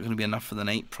 ammo. Is that going to be enough for the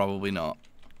night? Probably not.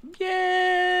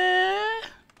 Yeah.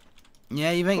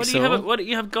 Yeah, you think Why do so?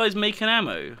 you have guys making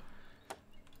ammo?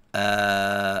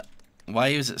 Why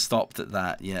is it stopped at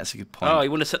that? Yeah, that's a good point. Oh, you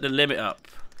want to set the limit up.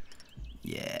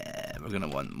 Yeah, we're gonna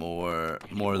want more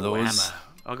of More those. ammo.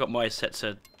 I got my set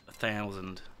to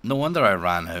 1,000. No wonder I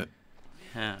ran out.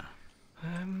 Yeah.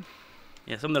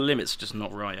 Yeah, some of the limits are just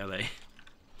not right, are they?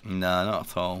 No, not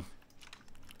at all.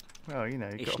 Well, you know,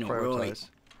 you've It's got to not prioritize. right.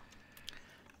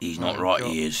 He's Right, not right. got-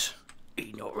 He is.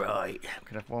 He's not right. We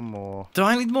could have one more. Do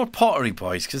I need more pottery,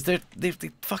 boys? Because they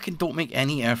fucking don't make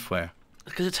any earthware.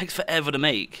 Because it takes forever to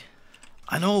make.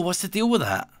 I know. What's the deal with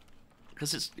that?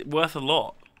 Because it's worth a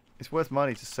lot. It's worth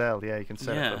money to sell. Yeah, you can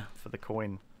sell it Yeah. for the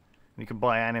coin. And you can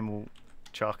buy animal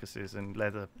carcasses and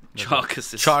leather.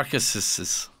 Charcasses.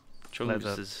 Charcasses.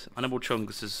 Chunguses. Animal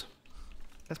chunguses.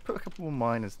 Let's put a couple more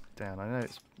miners down. I know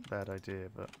it's a bad idea,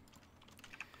 but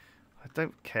I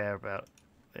don't care about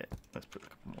it. Let's put a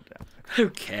couple more down. Who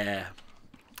care?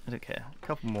 I don't care. A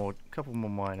couple more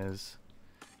miners,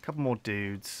 a couple more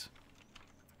dudes,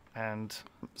 and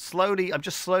I'm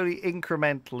just slowly,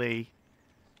 incrementally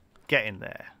getting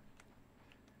there.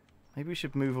 Maybe we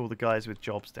should move all the guys with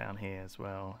jobs down here as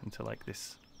well into like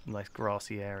this nice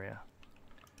grassy area.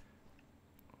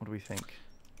 What do we think?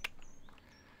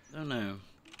 I don't know.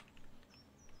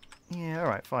 Yeah, all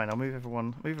right, fine. I'll move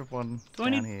everyone Do I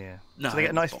down need- here, No, so they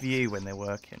get a nice box. view when they're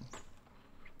working.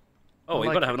 Oh, I you've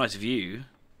like got to it. have a nice view.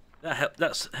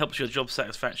 That helps your job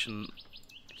satisfaction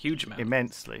huge amount.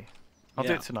 Immensely. I'll do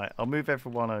Yeah. it tonight. I'll move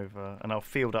everyone over and I'll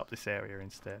field up this area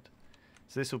instead.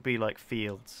 So this will be like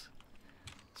fields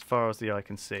as far as the eye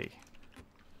can see.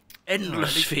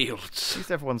 Endless At fields.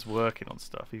 least everyone's working on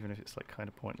stuff, even if it's like kind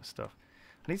of pointless stuff.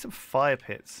 I need some fire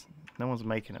pits. No one's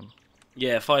making them.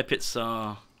 Yeah, fire pits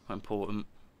are important.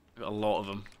 I've got a lot of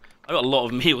them. I've got a lot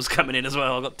of meals coming in as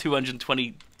well. I've got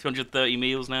 220, 230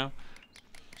 meals now.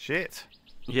 Shit.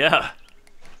 Yeah.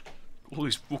 All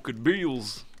these fucking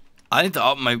meals. I need to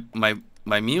up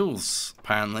my meals,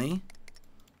 apparently.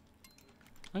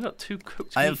 I got 2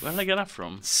 cooked I meat. have- Where did I get that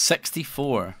from?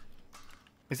 64.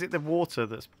 Is it the water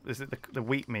that's... Is it the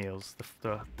wheat meals?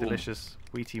 The delicious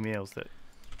wheaty meals that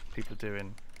people are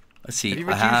doing? Let's see. Have you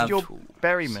I reduced have. your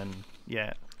berryman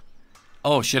yet?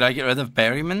 Oh, should I get rid of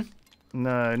Berryman?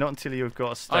 No, not until you've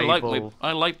got a stable...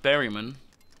 I like Berryman.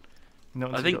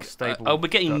 Not I until you've got think a stable I'll be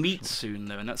getting production. meat soon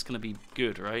though, and that's going to be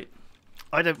good, right?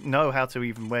 I don't know how to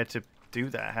even where to do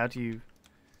that. How do you...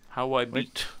 How I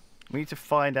meat? We need to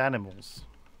find animals.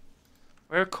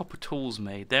 Where are copper tools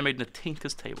made? They're made in a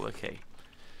tinker's table. Okay.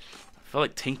 I feel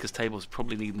like tinker's tables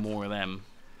probably need more of them.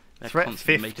 They're Threat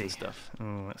constantly 50. making stuff.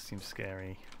 Oh, that seems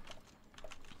scary.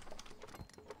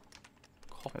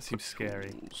 Copper seems scary.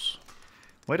 tools.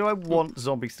 Where do I want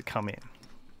zombies to come in?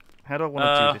 How do I want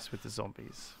to do Uh, this with the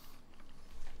zombies?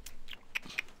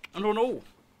 I don't know.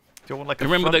 Do I want like a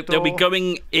Remember, front they'll be door?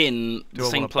 going in Do the I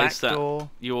same want a place back that door?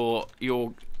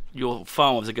 your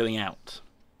farmers are going out.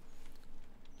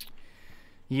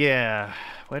 Yeah.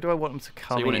 Where do I want them to So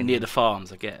come you want it in? near the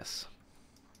farms, I guess.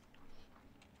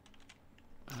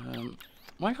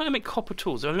 Why can't I make copper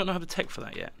tools? I don't know how the tech for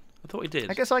that yet. I thought we did.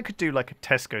 I guess I could do like a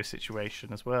Tesco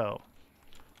situation as well.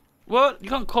 What? You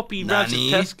can't copy Ravs at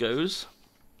Nani? Tesco's.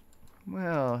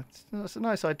 Well, that's a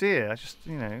nice idea. I just,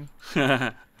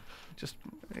 want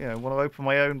to open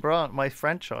my own my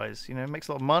franchise. You know, it makes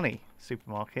a lot of money.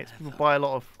 Supermarkets, people buy a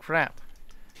lot of crap.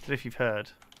 I don't know if you've heard.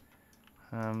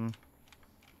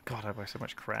 God, I buy so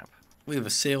much crap. We have a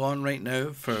sale on right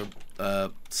now for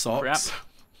socks. Crap.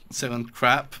 Sale on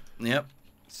crap. Yep.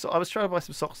 So I was trying to buy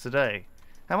some socks today.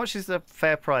 How much is the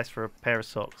fair price for a pair of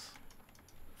socks?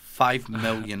 £5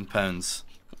 million.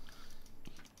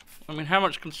 I mean, how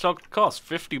much can socks cost?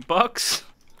 $50?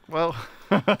 Well,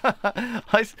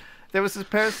 there was this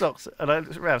pair of socks, and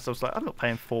Ravs, I was like, I'm not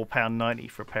paying £4.90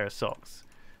 for a pair of socks.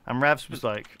 And Ravs was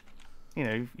like,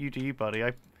 you do you, buddy.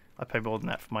 I pay more than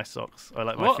that for my socks. I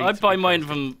like my What? feet I to buy be mine cozy.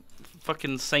 from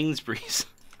fucking Sainsbury's.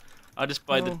 I just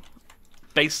buy the Well,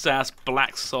 base ass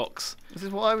black socks This is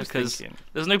what I was because thinking.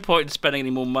 there's no point in spending any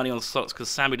more money on socks because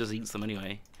Sammy just eats them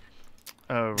anyway.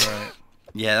 Oh, right.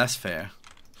 Yeah, that's fair.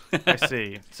 I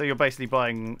see. So you're basically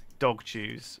buying dog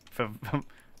chews for very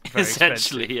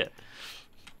Essentially, yeah. expensive.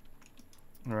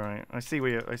 Right. I see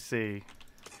where I see.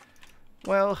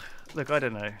 Well, look, I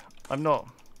don't know. I'm not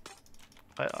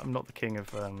the king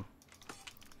of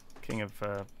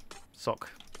sock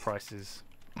prices.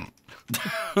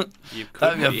 You could That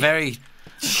would be a be. very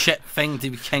shit thing to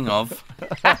be king of.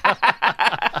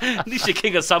 At least you're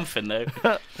king of something, though.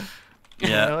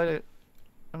 Yeah. No,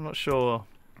 I'm not sure.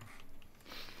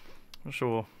 Not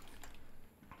sure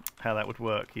how that would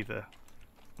work either.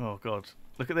 Oh god,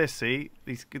 look at this! See,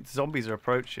 these good zombies are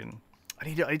approaching. I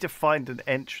need to find an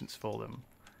entrance for them.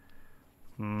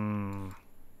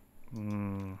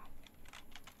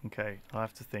 Okay, I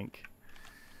have to think.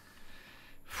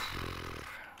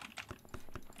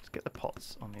 Let's get the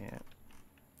pots on here.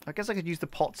 I guess I could use the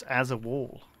pots as a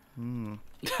wall. I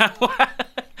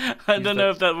don't know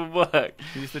if that would work.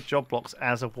 Use the job blocks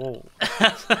as a wall.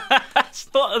 That's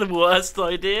not the worst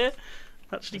idea.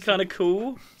 Actually, kind of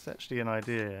cool. It's actually an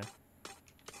idea.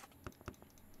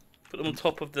 Put them on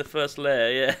top of the first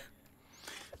layer,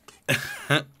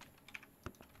 yeah.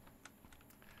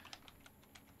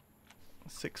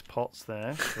 6 pots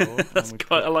there. Sure. That's And we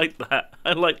quite. put- I like that.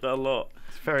 I like that a lot.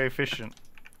 It's very efficient.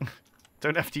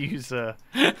 Don't have to use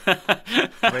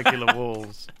regular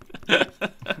walls.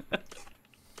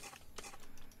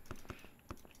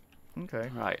 Okay.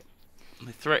 Right.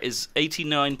 My threat is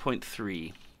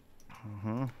 89.3.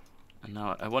 Mm-hmm. And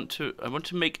now I want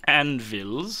to make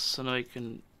anvils, and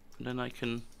then I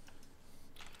can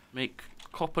make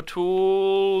copper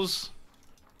tools.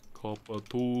 Copper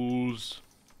tools.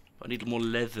 I need more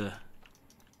leather,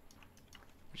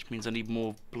 which means I need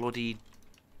more bloody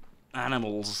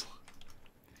animals.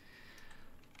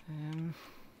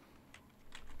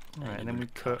 Alright, and then we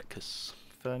put Carcass.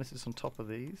 furnaces on top of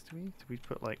these. Do we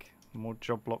put like more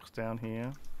job blocks down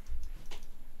here?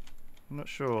 I'm not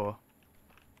sure.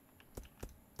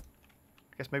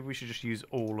 I guess maybe we should just use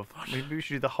all of. Maybe we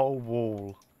should do the whole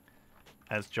wall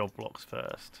as job blocks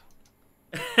first.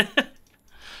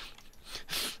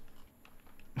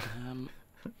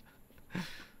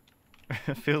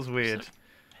 It feels weird.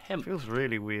 Hemp Feels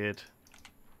really weird.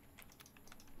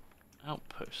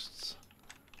 outposts.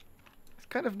 It's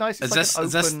kind of nice. It's Is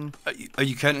like an open... are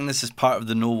you counting this as part of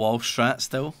the no wall strat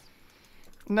still?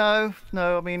 No.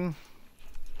 I mean,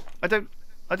 I don't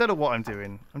know what I'm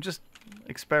doing. I'm just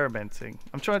experimenting.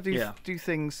 I'm trying to do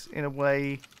things in a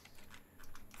way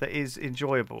that is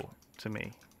enjoyable to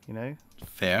me. You know.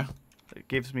 Fair. It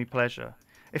gives me pleasure.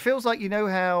 It feels like, you know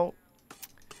how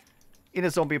in a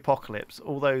zombie apocalypse,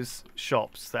 all those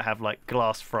shops that have like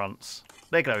glass fronts,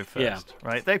 they go first,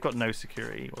 right? They've got no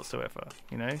security whatsoever,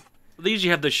 you know? They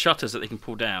usually have those shutters that they can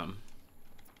pull down.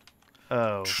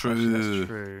 Oh, true. Actually, that's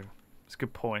true. It's a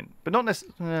good point. But not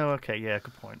necessarily... No, okay, yeah,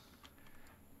 good point.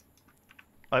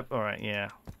 Alright, yeah.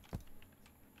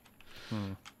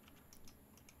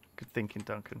 Good thinking,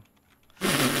 Duncan.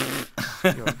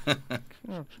 What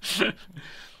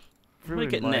do we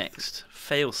get next?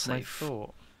 Fail My safe.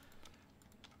 thought.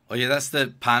 Oh yeah, that's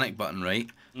the panic button, right?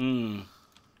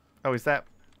 Oh, is that...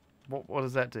 What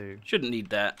does that do? Shouldn't need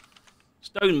that.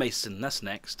 Stonemason, that's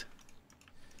next.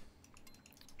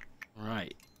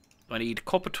 Right. I need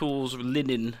copper tools,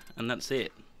 linen, and that's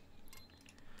it.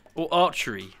 Or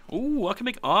archery. Ooh, I can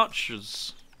make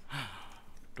archers.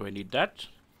 Do I need that?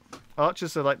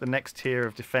 Archers are like the next tier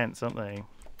of defense, aren't they?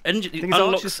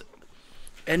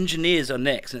 Engineers are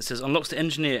next, and it says unlocks the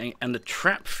engineer and the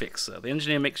trap fixer. The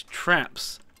engineer makes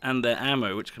traps and their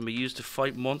ammo, which can be used to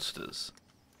fight monsters.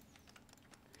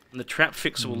 And the trap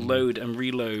fixer will load and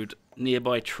reload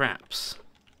nearby traps.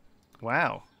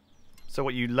 Wow. So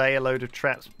what, you lay a load of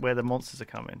traps where the monsters are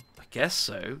coming? I guess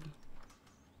so.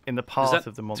 In the path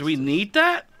of the monsters. Do we need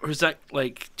that? Or is that,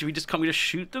 like, can't we just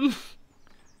shoot them?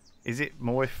 Is it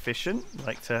more efficient,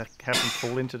 like, to have them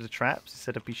fall into the traps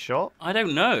instead of be shot? I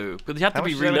don't know, but they have to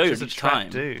be How much reloaded does a each trap time.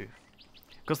 do?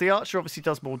 Because the archer obviously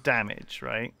does more damage,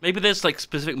 right? Maybe there's, like,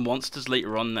 specific monsters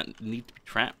later on that need to be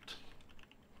trapped.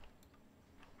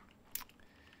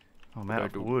 Oh, I'm out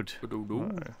of wood. We don't know.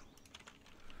 Uh-oh.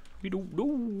 We don't know.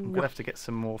 I'm going to have to get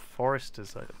some more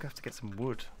foresters. I'm going to have to get some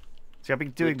wood. See, I've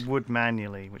been doing wood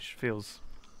manually, which feels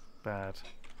bad.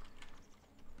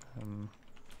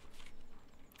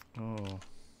 Oh.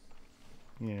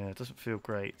 Yeah, it doesn't feel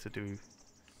great to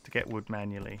get wood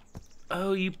manually.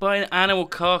 Oh, you buy an animal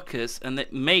carcass and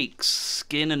it makes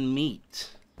skin and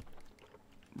meat.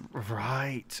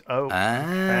 Right. Oh.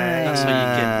 That's how you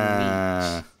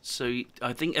get meat. So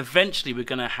I think eventually we're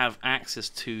going to have access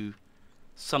to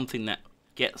something that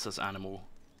gets us animal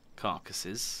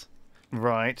carcasses.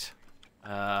 Right.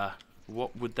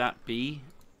 What would that be?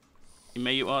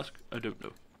 May you ask? I don't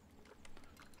know.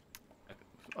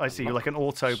 I see. You're like an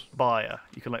auto buyer.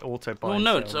 You can like auto buy. Well, and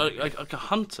no, it's sell. like a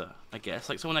hunter, I guess.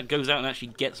 Like someone that goes out and actually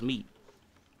gets meat.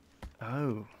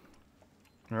 Oh.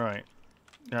 Right.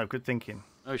 No, good thinking.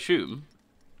 I assume.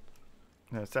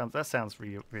 No, that sounds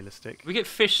realistic. We get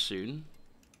fish soon.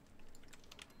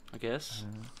 I guess.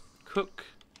 Cook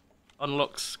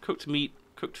unlocks cooked meat,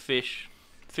 cooked fish,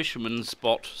 fisherman's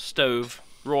spot, stove,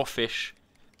 raw fish,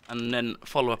 and then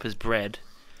follow up as bread.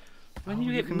 When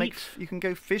you get meat, you can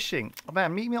go fishing. Oh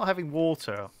man, meat not having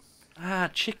water.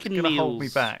 Chicken It's gonna meals. hold me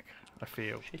back, I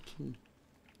feel. Chicken. You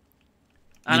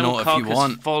Animal know, if you carcass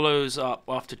want- follows up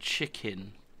after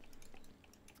chicken,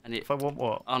 and it If I want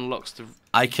what? unlocks the.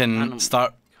 I can Animal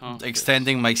start carcass.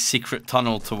 extending my secret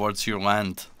tunnel towards your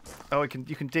land. Oh, you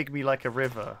can dig me like a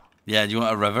river. Yeah, do you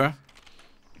want a river?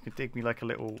 You can dig me like a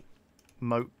little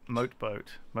motorboat.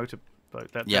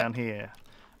 That's Yeah. down here.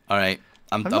 All right,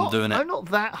 I'm doing it. I'm not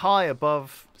that high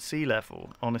above sea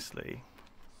level, honestly.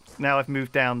 Now I've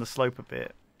moved down the slope a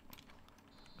bit.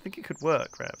 I think it could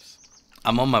work, Ravs.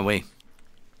 I'm on my way.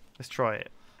 Let's try it.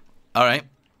 All right.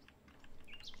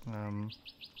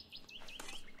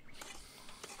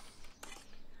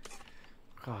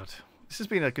 God, this has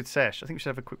been a good sesh. I think we should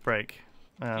have a quick break.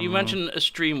 You imagine a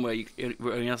stream where you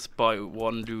only have to buy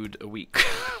one dude a week.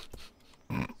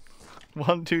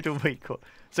 One dude a week.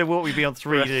 So what, we be on For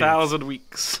 3 dudes? 1,000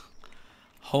 weeks.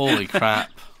 Holy crap.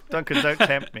 Duncan, don't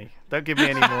tempt me. Don't give me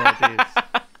any more ideas.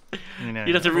 You know,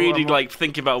 You'd have to really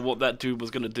think about what that dude was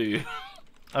gonna do.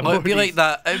 I'm Well, it'd be already- like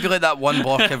that. It'd be like that one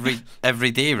block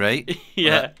every day, right?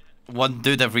 Yeah, One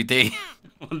dude every day.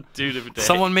 one dude every day.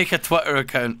 Someone make a Twitter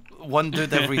account. One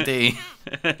dude every day.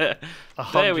 There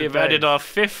 100 we have added days. our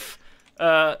 5th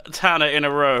tanner in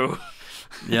a row.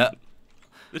 Yeah.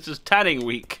 This is tanning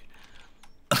week.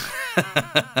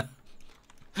 Oh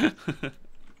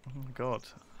God.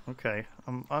 Okay.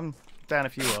 I'm down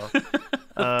if you are.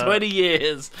 20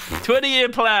 years. 20-year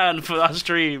plan for our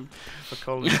stream. For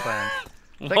Colin's plan.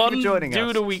 Thank One you for joining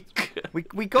dude us. a week.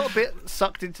 We got a bit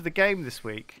sucked into the game this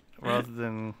week,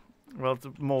 rather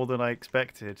more than I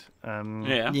expected.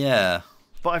 Yeah.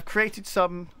 But I've created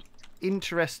some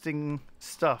interesting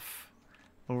stuff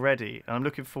already, and I'm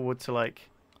looking forward to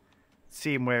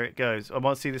seeing where it goes. I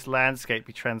want to see this landscape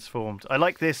be transformed. I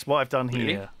like this. What I've done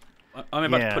Really? here. I'm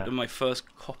about to put in my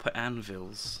first copper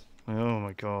anvils. Oh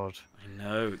my god. I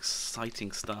know,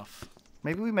 exciting stuff.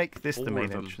 Maybe we make this the All main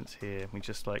of them. entrance here. We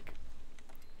just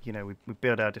we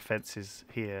build our defenses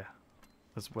here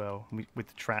as well with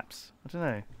the traps. I don't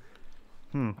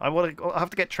know. I'll have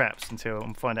to get traps and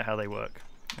find out how they work,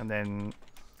 and then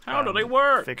How do they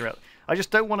work? figure out. I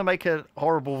just don't want to make a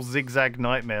horrible zigzag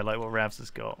nightmare like what Ravs has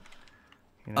got.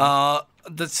 You know?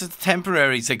 That's a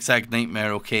temporary zigzag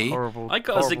nightmare, okay? Horrible. I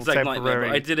got a horrible zigzag nightmare, but temporary-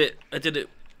 I did it.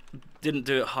 Didn't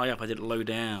do it high up. I did it low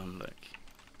down.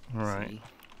 Right. see.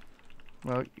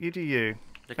 Well, you do you.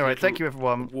 Like All a right. little Thank you,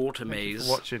 everyone. Water Thank you maze.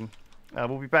 for watching.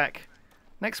 We'll be back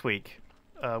next week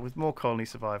with more colony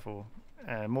survival,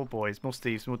 more boys, more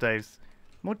Steves, more Daves,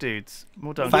 more dudes,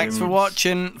 more Duncans. Thanks for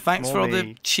watching. Thanks for all the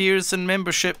Morning. cheers and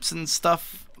memberships and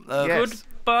stuff. Yes.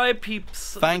 Goodbye,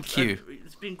 peeps. Thank you.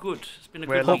 It's been good. It's been a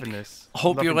We're good loving week. this.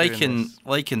 Hope you're Loving doing this.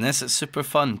 liking this. It's super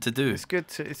fun to do. It's good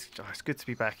to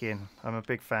be back in. I'm a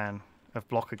big fan of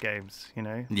blocker games. You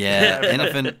know. Yeah,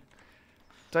 anything.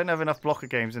 Don't have enough blocker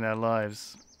games in our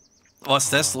lives. What's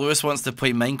this? Lewis wants to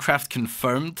play Minecraft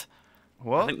confirmed. I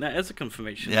What? think that is a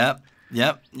confirmation.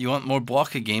 Yep. You want more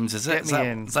blocker games, is it? Get me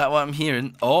in. Is that what I'm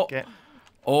hearing? Oh, Get.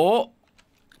 Oh.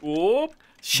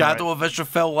 Shadow of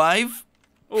Israfel live.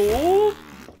 Oh.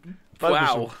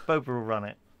 Boba will run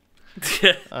it.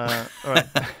 All right.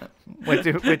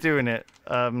 we're doing it.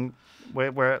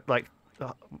 We're at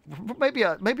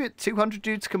maybe at 200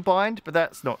 dudes combined, but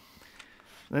that's not.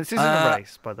 This isn't a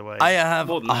race, by the way. I have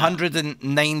More than that.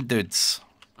 109 dudes.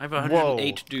 I have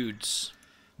 108 dudes.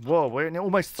 Whoa, we're in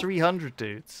almost 300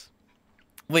 dudes.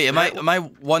 Wait, am I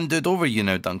one dude over you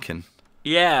now, Duncan?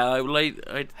 Yeah,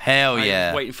 Hell I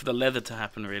yeah. was waiting for the leather to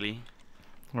happen, really.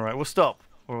 All right, we'll stop,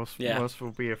 or else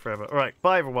we'll be here forever. All right,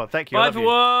 bye everyone. Thank you. I Bye, love you.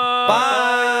 everyone.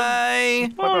 Bye.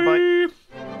 Bye. Bye.